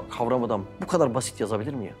tamamı kavramadan bu kadar basit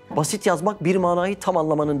yazabilir mi ya? Basit yazmak bir manayı tam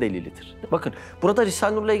anlamanın delilidir. Bakın burada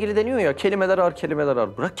Risale-i Nur'la ilgili deniyor ya kelimeler ağır, kelimeler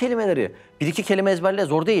ağır. Bırak kelimeleri. Bir iki kelime ezberle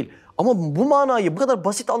zor değil. Ama bu manayı bu kadar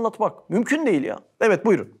basit anlatmak mümkün değil ya. Evet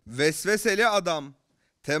buyurun. Vesveseli adam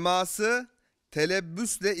teması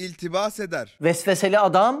telebbüsle iltibas eder. Vesveseli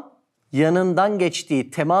adam yanından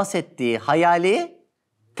geçtiği, temas ettiği hayali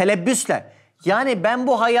telebbüsle. Yani ben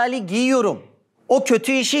bu hayali giyiyorum. O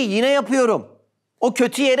kötü işi yine yapıyorum. O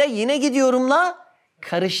kötü yere yine gidiyorumla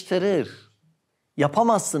karıştırır.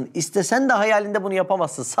 Yapamazsın. İstesen de hayalinde bunu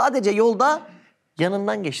yapamazsın. Sadece yolda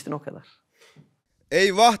yanından geçtin o kadar.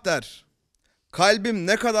 Eyvah der. Kalbim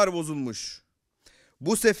ne kadar bozulmuş.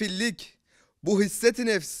 Bu sefillik, bu hisset-i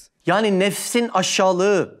nefs. Yani nefsin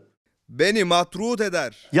aşağılığı. Beni matrut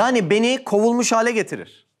eder. Yani beni kovulmuş hale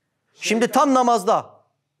getirir. Şimdi tam namazda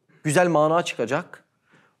güzel mana çıkacak.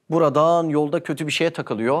 Buradan yolda kötü bir şeye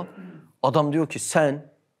takılıyor. Adam diyor ki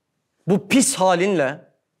sen bu pis halinle,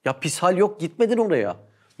 ya pis hal yok gitmedin oraya.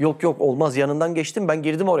 Yok olmaz yanından geçtim ben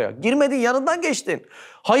girdim oraya. Girmedin yanından geçtin.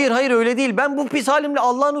 Hayır öyle değil ben bu pis halimle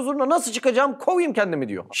Allah'ın huzuruna nasıl çıkacağım kovayım kendimi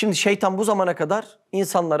diyor. Şimdi şeytan bu zamana kadar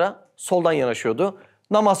insanlara soldan yanaşıyordu.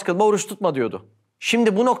 Namaz kılma, oruç tutma diyordu.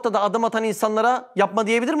 Şimdi bu noktada adım atan insanlara yapma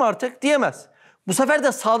diyebilir mi artık? Diyemez. Bu sefer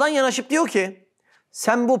de sağdan yanaşıp diyor ki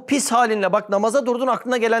sen bu pis halinle bak namaza durdun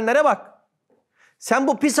aklına gelenlere bak. Sen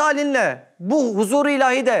bu pis halinle bu huzur-u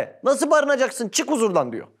ilahide nasıl barınacaksın? Çık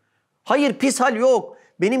huzurdan diyor. Hayır pis hal yok.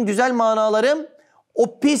 Benim güzel manalarım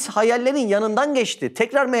o pis hayallerin yanından geçti.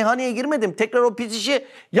 Tekrar meyhaneye girmedim. Tekrar o pis işi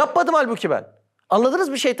yapmadım halbuki ben. Anladınız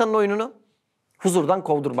mı şeytanın oyununu? Huzurdan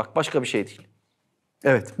kovdurmak başka bir şey değil.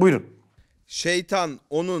 Evet buyurun. Şeytan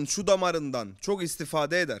onun şu damarından çok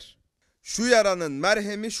istifade eder. Şu yaranın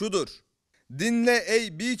merhemi şudur. Dinle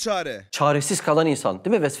ey biçare. Çaresiz kalan insan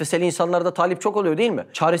değil mi? Vesveseli insanlarda talip çok oluyor değil mi?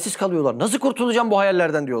 Çaresiz kalıyorlar. Nasıl kurtulacağım bu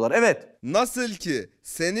hayallerden diyorlar. Evet. Nasıl ki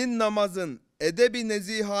senin namazın edebi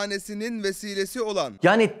nezihanesinin vesilesi olan,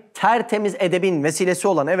 Yani tertemiz edebin vesilesi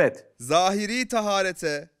olan, evet. zahiri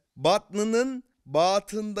taharete, batnının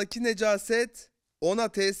batındaki necaset ona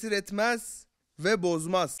tesir etmez ve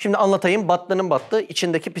bozmaz. Şimdi anlatayım, batnının battığı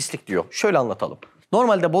içindeki pislik diyor. Şöyle anlatalım.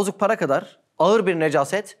 Normalde bozuk para kadar ağır bir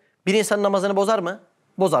necaset bir insanın namazını bozar mı?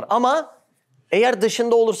 Bozar. Ama eğer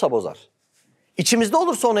dışında olursa bozar. İçimizde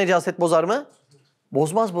olursa o necaset bozar mı?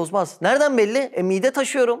 Bozmaz, bozmaz. Nereden belli? Mide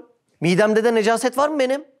taşıyorum. Midemde de necaset var mı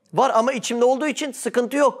benim? Var ama içimde olduğu için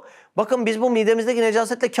sıkıntı yok. Bakın biz bu midemizdeki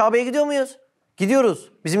necasetle Kabe'ye gidiyor muyuz?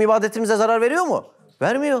 Gidiyoruz. Bizim ibadetimize zarar veriyor mu?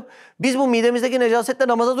 Vermiyor. Biz bu midemizdeki necasetle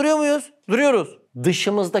namaza duruyor muyuz? Duruyoruz.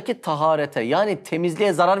 Dışımızdaki taharete, yani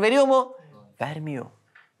temizliğe zarar veriyor mu? Vermiyor.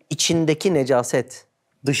 İçindeki necaset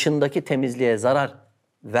dışındaki temizliğe zarar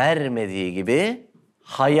vermediği gibi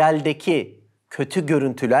hayaldeki kötü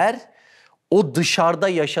görüntüler o dışarıda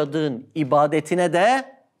yaşadığın ibadetine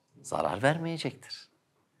de zarar vermeyecektir.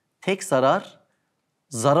 Tek zarar,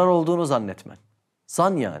 zarar olduğunu zannetmen.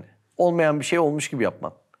 Zan yani. Olmayan bir şey olmuş gibi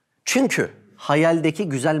yapman. Çünkü hayaldeki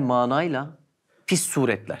güzel manayla pis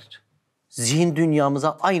suretler zihin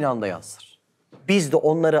dünyamıza aynı anda yansır. Biz de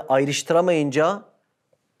onları ayrıştıramayınca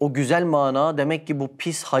o güzel mana demek ki bu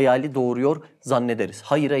pis hayali doğuruyor zannederiz.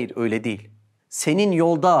 Hayır hayır, öyle değil. Senin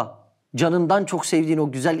yolda canından çok sevdiğin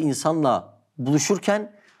o güzel insanla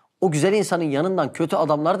buluşurken o güzel insanın yanından kötü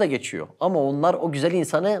adamlar da geçiyor. Ama onlar o güzel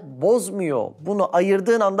insanı bozmuyor. Bunu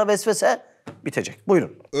ayırdığın anda vesvese bitecek.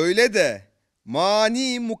 Buyurun. Öyle de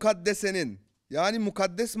mani mukaddesenin, yani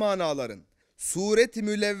mukaddes manaların suret-i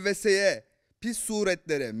mülevveseye, pis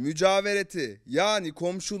suretlere mücavereti, yani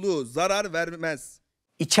komşuluğu zarar vermez.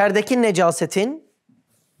 İçerideki necasetin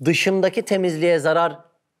dışındaki temizliğe zarar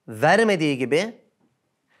vermediği gibi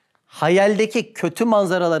hayaldeki kötü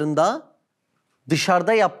manzaralarında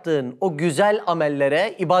dışarıda yaptığın o güzel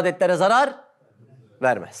amellere, ibadetlere zarar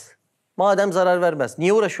vermez. Madem zarar vermez,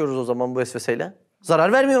 niye uğraşıyoruz o zaman bu vesveseyle?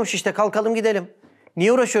 Zarar vermiyormuş işte, kalkalım gidelim.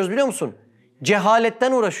 Niye uğraşıyoruz biliyor musun?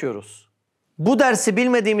 Cehaletten uğraşıyoruz. Bu dersi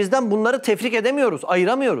bilmediğimizden bunları tefrik edemiyoruz,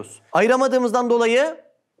 ayıramıyoruz. Ayıramadığımızdan dolayı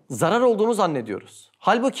zarar olduğunu zannediyoruz.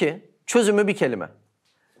 Halbuki çözümü bir kelime.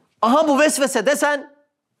 Aha bu vesvese desen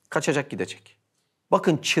kaçacak gidecek.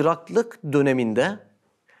 Bakın çıraklık döneminde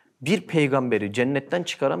bir peygamberi cennetten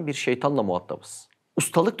çıkaran bir şeytanla muhatabız.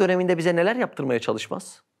 Ustalık döneminde bize neler yaptırmaya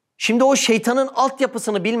çalışmaz? Şimdi o şeytanın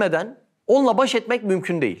altyapısını bilmeden onunla baş etmek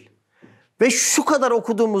mümkün değil. Ve şu kadar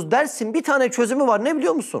okuduğumuz dersin bir tane çözümü var, ne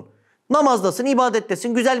biliyor musun? Namazdasın,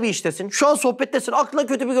 ibadettesin, güzel bir iştesin. Şu an sohbettesin, aklına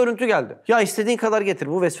kötü bir görüntü geldi. Ya istediğin kadar getir,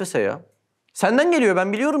 bu vesvese ya. Senden geliyor,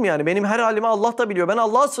 ben biliyorum yani. Benim her halimi Allah da biliyor, ben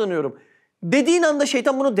Allah'a sığınıyorum. Dediğin anda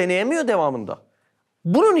şeytan bunu deneyemiyor devamında.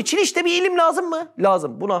 Bunun için işte bir ilim lazım mı?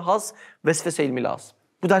 Lazım. Buna has vesvese ilmi lazım.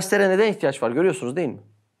 Bu derslere neden ihtiyaç var görüyorsunuz değil mi?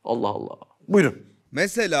 Allah Allah. Buyurun.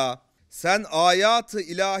 Mesela sen ayat-ı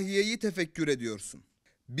ilahiyeyi tefekkür ediyorsun.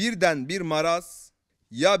 Birden bir maraz,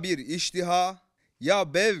 ya bir iştiha,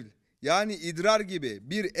 ya bevl, yani idrar gibi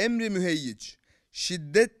bir emri müheyyic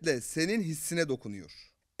şiddetle senin hissine dokunuyor.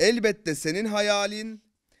 Elbette senin hayalin,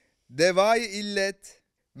 devai illet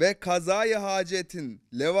ve kazayı hacetin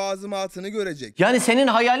levazımatını görecek. Yani senin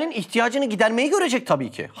hayalin ihtiyacını gidermeyi görecek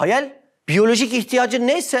tabii ki. Hayal, biyolojik ihtiyacın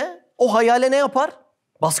neyse o hayale ne yapar?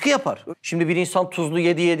 Baskı yapar. Şimdi bir insan tuzlu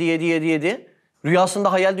yedi.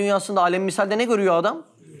 Rüyasında, hayal dünyasında, alem misalde ne görüyor adam?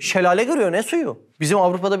 Şelale görüyor, ne suyu? Bizim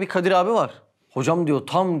Avrupa'da bir Kadir abi var. Hocam diyor,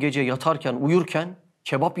 tam gece yatarken, uyurken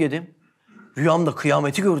kebap yedim. Rüyamda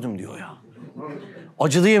kıyameti gördüm diyor ya.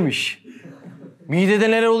 Acılı yemiş.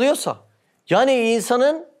 Midede neler oluyorsa. Yani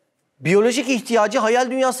insanın biyolojik ihtiyacı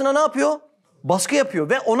hayal dünyasına ne yapıyor? Baskı yapıyor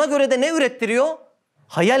ve ona göre de ne ürettiriyor?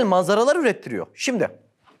 Hayal manzaralar ürettiriyor. Şimdi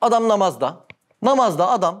adam namazda. Namazda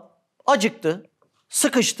adam acıktı,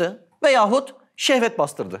 sıkıştı veyahut şehvet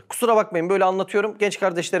bastırdı. Kusura bakmayın böyle anlatıyorum. Genç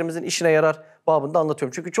kardeşlerimizin işine yarar babında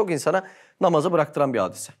anlatıyorum. Çünkü çok insana namazı bıraktıran bir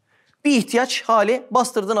hadise. Bir ihtiyaç hali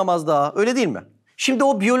bastırdı namazda. Öyle değil mi? Şimdi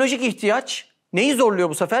o biyolojik ihtiyaç neyi zorluyor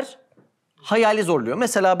bu sefer? Hayali zorluyor.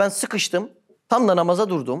 Mesela ben sıkıştım. Tam da namaza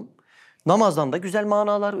durdum. Namazdan da güzel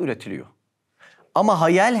manalar üretiliyor. Ama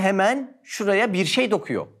hayal hemen şuraya bir şey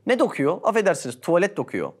dokuyor. Ne dokuyor? Affedersiniz, tuvalet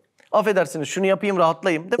dokuyor. Affedersiniz, şunu yapayım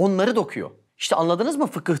rahatlayayım. Onları dokuyor. İşte anladınız mı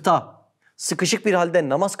fıkıhta? Sıkışık bir halde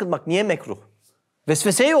namaz kılmak niye mekruh?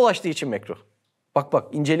 Vesveseye yol açtığı için mekruh. Bak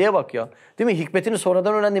inceliğe bak ya. Değil mi? Hikmetini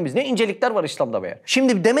sonradan öğrendiğimiz ne incelikler var İslam'da meğer.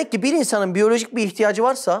 Şimdi demek ki bir insanın biyolojik bir ihtiyacı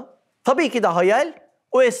varsa tabii ki de hayal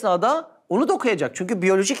o esnada onu dokuyacak. Çünkü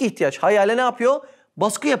biyolojik ihtiyaç hayale ne yapıyor?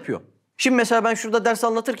 Baskı yapıyor. Şimdi mesela ben şurada ders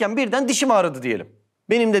anlatırken birden dişim ağrıdı diyelim.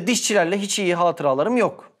 Benim de dişçilerle hiç iyi hatıralarım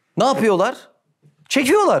yok. Ne yapıyorlar?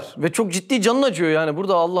 Çekiyorlar ve çok ciddi canın acıyor yani.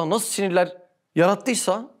 Burada Allah nasıl sinirler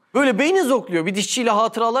yarattıysa böyle beynin zokluyor. Bir dişçiyle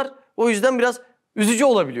hatıralar o yüzden biraz üzücü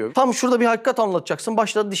olabiliyor. Tam şurada bir hakikat anlatacaksın.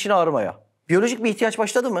 Başladı dişini ağrımaya. Biyolojik bir ihtiyaç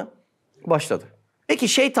başladı mı? Başladı. Peki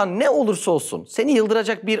şeytan ne olursa olsun seni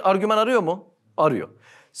yıldıracak bir argüman arıyor mu? Arıyor.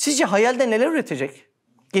 Sizce hayalde neler üretecek?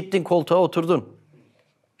 Gittin koltuğa oturdun.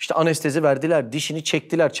 İşte anestezi verdiler, dişini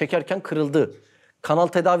çektiler, çekerken kırıldı. Kanal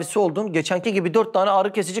tedavisi oldun, geçenki gibi 4 tane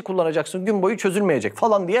ağrı kesici kullanacaksın, gün boyu çözülmeyecek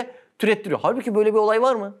falan diye türettiriyor. Halbuki böyle bir olay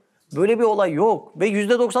var mı? Böyle bir olay yok. Ve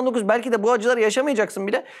 %99 belki de bu acıları yaşamayacaksın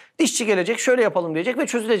bile. Dişçi gelecek, şöyle yapalım diyecek ve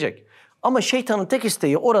çözülecek. Ama şeytanın tek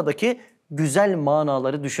isteği oradaki güzel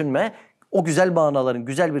manaları düşünme, o güzel manaların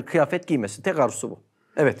güzel bir kıyafet giymesi. Tek arzusu bu.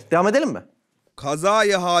 Evet, devam edelim mi?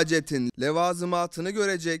 Kazayı hacetin levazımatını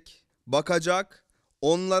görecek, bakacak,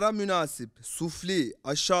 onlara münasip, sufli,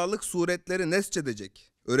 aşağılık suretleri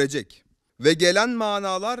nesçedecek, örecek. Ve gelen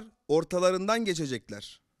manalar ortalarından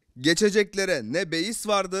geçecekler. Geçeceklere ne beis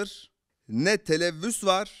vardır, ne televvüs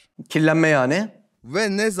var. Kirlenme yani.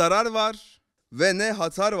 Ve ne zarar var, ve ne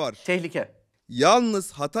hatar var. Tehlike.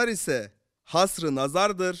 Yalnız hatar ise hasrı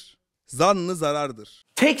nazardır, zannı zarardır.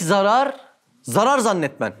 Tek zarar, zarar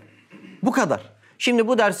zannetmen. Bu kadar. Şimdi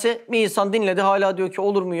bu dersi bir insan dinledi hala diyor ki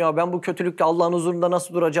olur mu ya ben bu kötülükle Allah'ın huzurunda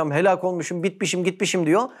nasıl duracağım? Helak olmuşum, bitmişim, gitmişim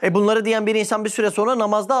diyor. Bunları diyen bir insan bir süre sonra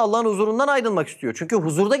namazda Allah'ın huzurundan ayrılmak istiyor. Çünkü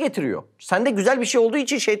huzurda getiriyor. Sende güzel bir şey olduğu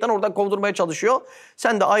için şeytan oradan kovdurmaya çalışıyor.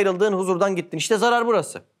 Sen de ayrıldığın huzurdan gittin. İşte zarar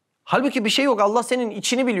burası. Halbuki bir şey yok. Allah senin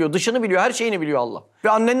içini biliyor, dışını biliyor, her şeyini biliyor Allah. Ve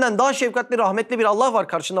annenden daha şefkatli, rahmetli bir Allah var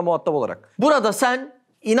karşında muhatap olarak. Burada sen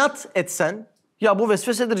inat etsen, ya bu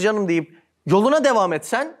vesvesedir canım deyip yoluna devam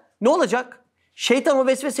etsen ne olacak? Şeytan o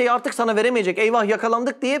vesveseyi artık sana veremeyecek. Eyvah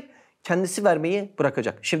yakalandık deyip kendisi vermeyi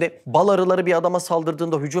bırakacak. Şimdi bal arıları bir adama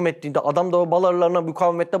saldırdığında, hücum ettiğinde adam da o bal arılarına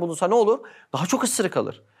mukavemette bulunsa ne olur? Daha çok ısırık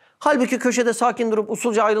alır. Halbuki köşede sakin durup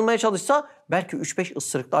usulca ayrılmaya çalışsa belki 3-5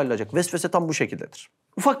 ısırıkta ayrılacak. Vesvese tam bu şekildedir.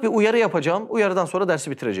 Ufak bir uyarı yapacağım. Uyarıdan sonra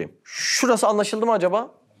dersi bitireceğim. Şurası anlaşıldı mı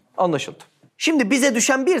acaba? Anlaşıldı. Şimdi bize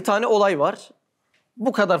düşen bir tane olay var.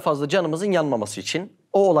 Bu kadar fazla canımızın yanmaması için.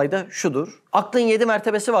 O olay da şudur. Aklın 7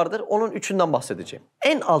 mertebesi vardır. Onun 3'ünden bahsedeceğim.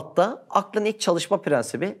 En altta aklın ilk çalışma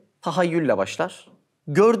prensibi tahayyülle başlar.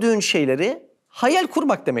 Gördüğün şeyleri hayal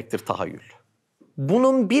kurmak demektir tahayyül.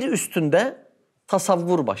 Bunun bir üstünde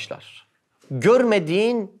tasavvur başlar.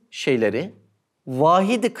 Görmediğin şeyleri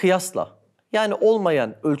vahidi kıyasla yani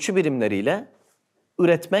olmayan ölçü birimleriyle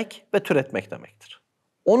üretmek ve türetmek demektir.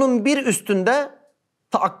 Onun bir üstünde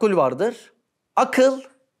taakkul vardır. Akıl,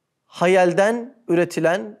 hayalden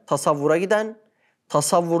üretilen, tasavvura giden,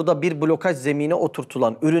 tasavvurda bir blokaj zemine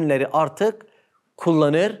oturtulan ürünleri artık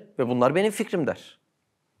kullanır ve bunlar benim fikrim der.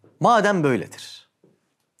 Madem böyledir,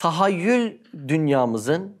 tahayyül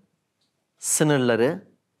dünyamızın sınırları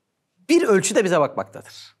bir ölçüde bize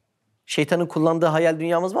bakmaktadır. Şeytanın kullandığı hayal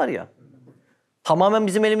dünyamız var ya, tamamen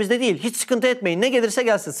bizim elimizde değil. Hiç sıkıntı etmeyin. Ne gelirse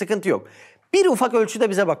gelsin, sıkıntı yok. Bir ufak ölçüde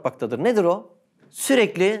bize bakmaktadır. Nedir o?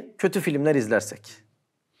 Sürekli kötü filmler izlersek,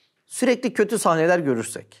 sürekli kötü sahneler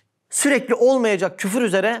görürsek, sürekli olmayacak küfür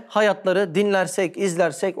üzere hayatları dinlersek,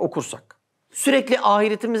 izlersek, okursak, sürekli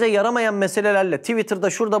ahiretimize yaramayan meselelerle, Twitter'da,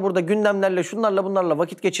 şurada, burada gündemlerle, şunlarla bunlarla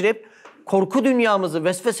vakit geçirip korku dünyamızı,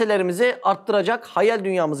 vesveselerimizi arttıracak hayal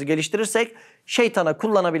dünyamızı geliştirirsek, şeytana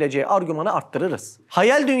kullanabileceği argümanı arttırırız.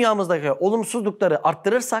 Hayal dünyamızdaki olumsuzlukları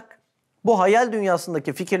arttırırsak, bu hayal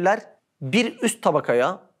dünyasındaki fikirler bir üst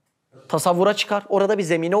tabakaya, tasavvura çıkar, orada bir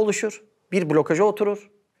zemine oluşur, bir blokaja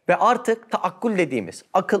oturur ve artık taakkul dediğimiz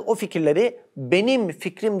akıl o fikirleri benim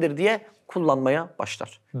fikrimdir diye kullanmaya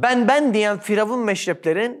başlar. Ben diyen firavun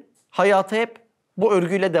meşreplerin hayatı hep bu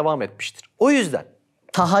örgüyle devam etmiştir. O yüzden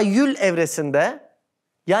tahayyül evresinde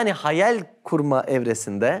yani hayal kurma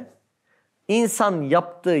evresinde insan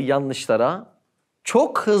yaptığı yanlışlara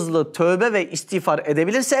çok hızlı tövbe ve istiğfar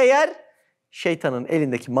edebilirse eğer şeytanın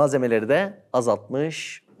elindeki malzemeleri de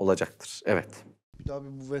azaltmış olacaktır. Evet. Bir de abi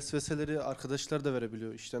bu vesveseleri arkadaşlar da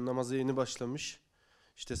verebiliyor. İşte namaza yeni başlamış.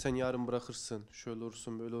 İşte sen yarın bırakırsın, şöyle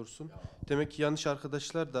olursun, böyle olursun. Demek ki yanlış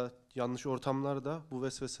arkadaşlar da, yanlış ortamlar da bu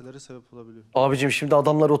vesveselere sebep olabiliyor. Abicim şimdi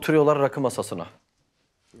adamlar oturuyorlar rakı masasına.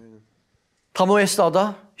 Aynen. Tam o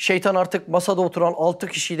esnada şeytan artık masada oturan 6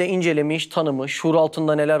 kişiyi de incelemiş, tanımış. Şuur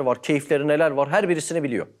altında neler var, keyifleri neler var her birisini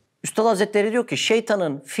biliyor. Üstad Hazretleri diyor ki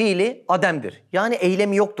şeytanın fiili ademdir. Yani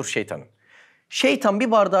eylemi yoktur şeytanın. Şeytan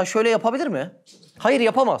bir bardağı şöyle yapabilir mi? Hayır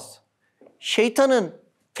yapamaz. Şeytanın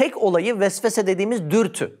tek olayı vesvese dediğimiz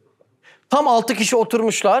dürtü. Tam 6 kişi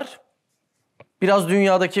oturmuşlar. Biraz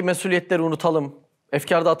dünyadaki mesuliyetleri unutalım.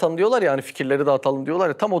 Efkar da atalım diyorlar ya, hani fikirleri de atalım diyorlar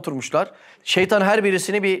ya, tam oturmuşlar. Şeytan her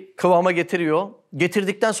birisini bir kıvama getiriyor.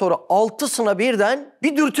 getirdikten sonra 6'sına birden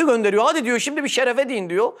bir dürtü gönderiyor. Hadi diyor şimdi bir şerefe deyin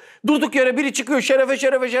diyor. Durduk yere biri çıkıyor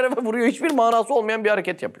şerefe vuruyor. Hiçbir manası olmayan bir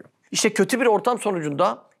hareket yapıyor. İşte kötü bir ortam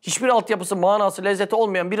sonucunda hiçbir altyapısı, manası, lezzeti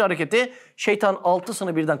olmayan bir hareketi şeytan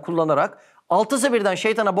 6'sını birden kullanarak 6'sı birden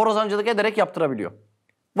şeytana borazancılık ederek yaptırabiliyor.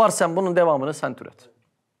 Varsen bunun devamını sen türet.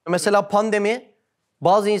 Mesela pandemi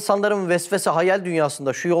bazı insanların vesvese hayal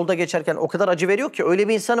dünyasında şu yolda geçerken o kadar acı veriyor ki öyle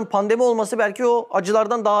bir insanın pandemi olması belki o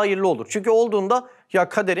acılardan daha hayırlı olur. Çünkü olduğunda ya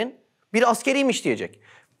kaderin bir askeriymiş diyecek.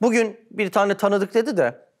 Bugün bir tane tanıdık dedi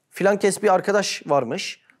de filan kes bir arkadaş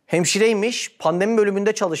varmış. Hemşireymiş, pandemi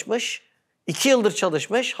bölümünde çalışmış. 2 yıldır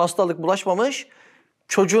çalışmış, hastalık bulaşmamış.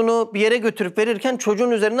 Çocuğunu bir yere götürüp verirken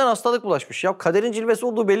çocuğun üzerinden hastalık bulaşmış. Ya kaderin cilvesi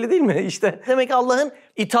olduğu belli değil mi? İşte demek ki Allah'ın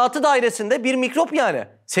itaatı dairesinde bir mikrop yani.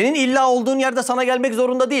 Senin illa olduğun yerde sana gelmek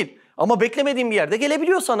zorunda değil. Ama beklemediğin bir yerde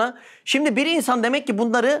gelebiliyor sana. Şimdi bir insan demek ki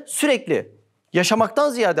bunları sürekli yaşamaktan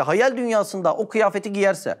ziyade hayal dünyasında o kıyafeti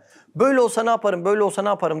giyerse böyle olsa ne yaparım, böyle olsa ne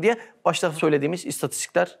yaparım diye başta söylediğimiz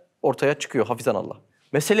istatistikler ortaya çıkıyor hafizan Allah.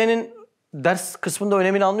 Meselenin ders kısmında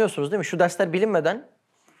önemini anlıyorsunuz değil mi? Şu dersler bilinmeden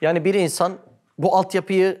yani bir insan bu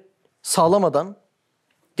altyapıyı sağlamadan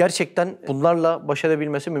gerçekten bunlarla baş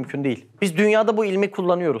edebilmesi mümkün değil. Biz dünyada bu ilmi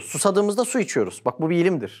kullanıyoruz. Susadığımızda su içiyoruz. Bak bu bir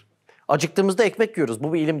ilimdir. Acıktığımızda ekmek yiyoruz.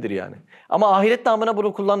 Bu bir ilimdir yani. Ama ahiret namına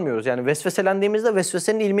bunu kullanmıyoruz. Yani vesveselendiğimizde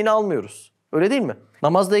vesvesenin ilmini almıyoruz. Öyle değil mi?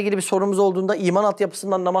 Namazla ilgili bir sorunumuz olduğunda iman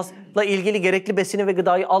altyapısından namazla ilgili gerekli besini ve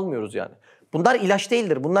gıdayı almıyoruz yani. Bunlar ilaç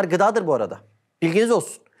değildir. Bunlar gıdadır bu arada. Bilginiz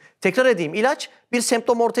olsun. Tekrar edeyim. İlaç bir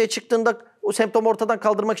semptom ortaya çıktığında o semptomu ortadan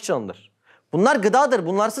kaldırmak için alınır. Bunlar gıdadır.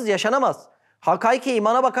 Bunlarsız yaşanamaz. Hakaiki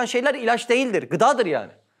imana bakan şeyler ilaç değildir. Gıdadır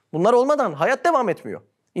yani. Bunlar olmadan hayat devam etmiyor.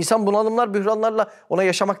 İnsan bunalımlar, bühranlarla ona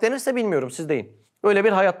yaşamak denirse bilmiyorum siz deyin. Öyle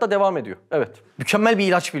bir hayatta devam ediyor. Evet. Mükemmel bir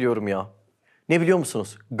ilaç biliyorum ya. Ne biliyor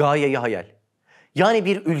musunuz? Gaye-i hayal. Yani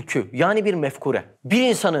bir ülkü, yani bir mefkure. Bir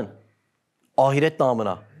insanın ahiret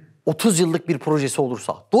namına 30 yıllık bir projesi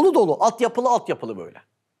olursa dolu dolu, altyapılı böyle.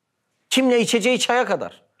 Kimle içeceği çaya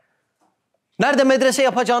kadar. Nerede medrese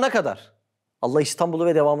yapacağına kadar. Allah İstanbul'u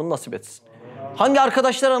ve devamını nasip etsin. Hangi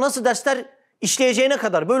arkadaşlara nasıl dersler işleyeceğine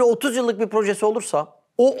kadar böyle 30 yıllık bir projesi olursa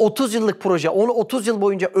o 30 yıllık proje onu 30 yıl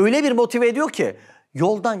boyunca öyle bir motive ediyor ki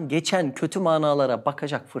yoldan geçen kötü manalara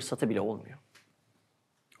bakacak fırsatı bile olmuyor.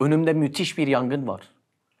 Önümde müthiş bir yangın var.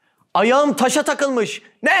 Ayağım taşa takılmış.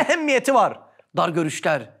 Ne ehemmiyeti var? Dar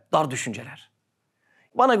görüşler, dar düşünceler.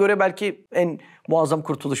 Bana göre belki en muazzam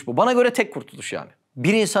kurtuluş bu. Bana göre tek kurtuluş yani.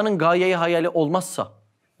 Bir insanın gayeyi hayali olmazsa,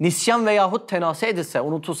 nisyan veyahut tenase edilse,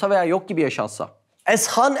 unutulsa veya yok gibi yaşansa,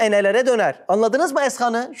 eshan enelere döner. Anladınız mı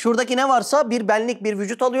eshanı? Şuradaki ne varsa bir benlik, bir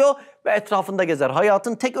vücut alıyor ve etrafında gezer.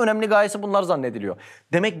 Hayatın tek önemli gayesi bunlar zannediliyor.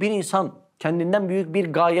 Demek bir insan kendinden büyük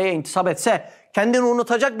bir gayeye intisap etse, kendini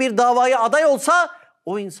unutacak bir davaya aday olsa,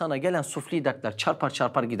 o insana gelen sufli dertler çarpar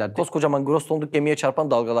çarpar gider. Koskocaman Grostonluk gemiye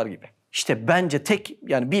çarpan dalgalar gibi. İşte bence tek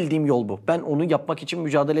yani bildiğim yol bu. Ben onu yapmak için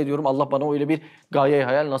mücadele ediyorum. Allah bana öyle bir gaye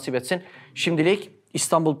hayal nasip etsin. Şimdilik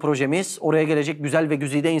İstanbul projemiz, oraya gelecek güzel ve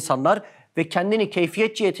güzide insanlar ve kendini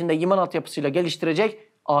keyfiyet cihetinde iman altyapısıyla geliştirecek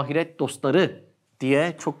ahiret dostları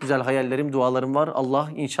diye çok güzel hayallerim, dualarım var. Allah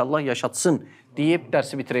inşallah yaşatsın deyip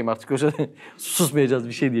dersi bitireyim artık. Susmayacağız,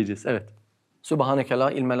 bir şey diyeceğiz. Evet. Subhaneke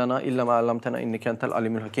la ilme lena illa ma allamtena inneke entel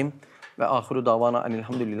alimul hakim ve ahiru davana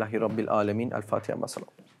enelhamdülillahi rabbil alemin. El Fatiha mesela.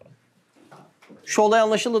 Şu olay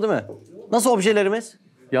anlaşıldı değil mi? Nasıl objelerimiz?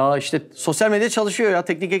 Ya işte sosyal medya çalışıyor ya.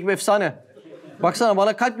 Teknik ekip efsane. Baksana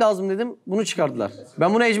bana kalp lazım dedim. Bunu çıkardılar.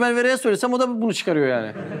 Ben bunu Ecmel Vere'ye söylesem o da bunu çıkarıyor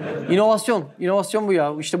yani. İnovasyon. İnovasyon bu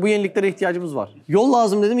ya. İşte bu yeniliklere ihtiyacımız var. Yol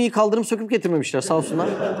lazım dedim. İyi kaldırım söküp getirmemişler sağ olsunlar.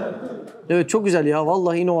 Evet çok güzel ya.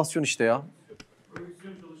 Vallahi inovasyon işte ya.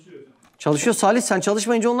 Çalışıyor Salih. Sen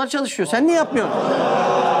çalışmayınca onlar çalışıyor. Sen niye yapmıyorsun?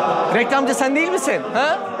 Reklamcı sen değil misin?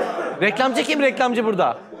 Ha? Reklamcı kim reklamcı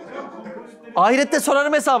burada? Ahirette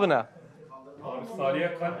sorarım hesabını. Abi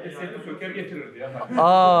Salih'e kalp deseydi söker getirirdi ya.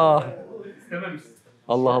 Aa. İstememişsin.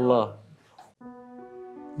 Allah Allah.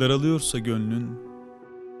 Daralıyorsa gönlün,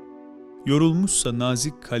 yorulmuşsa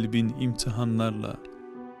nazik kalbin imtihanlarla,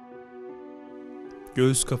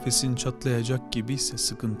 göğüs kafesin çatlayacak gibiyse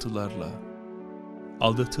sıkıntılarla,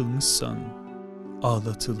 aldatılmışsan,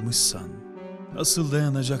 ağlatılmışsan, nasıl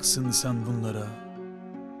dayanacaksın sen bunlara?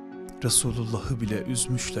 Resulullah'ı bile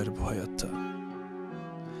üzmüşler bu hayatta.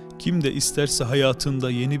 Kim de isterse hayatında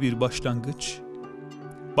yeni bir başlangıç,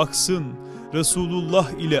 baksın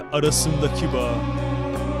Resulullah ile arasındaki bağ,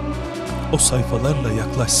 o sayfalarla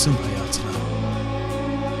yaklaşsın hayatına.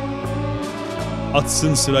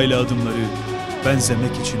 Atsın sırayla adımları,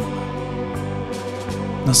 benzemek için ona.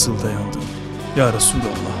 Nasıl dayandın ya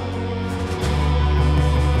Resulallah?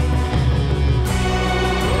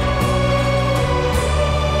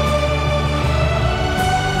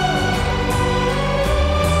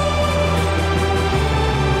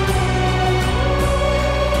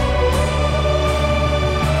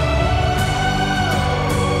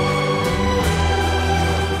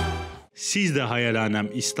 Siz de Hayalhanem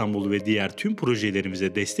İstanbul ve diğer tüm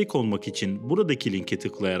projelerimize destek olmak için buradaki linke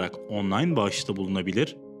tıklayarak online bağışta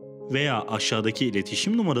bulunabilir veya aşağıdaki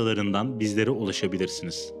iletişim numaralarından bizlere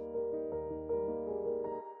ulaşabilirsiniz.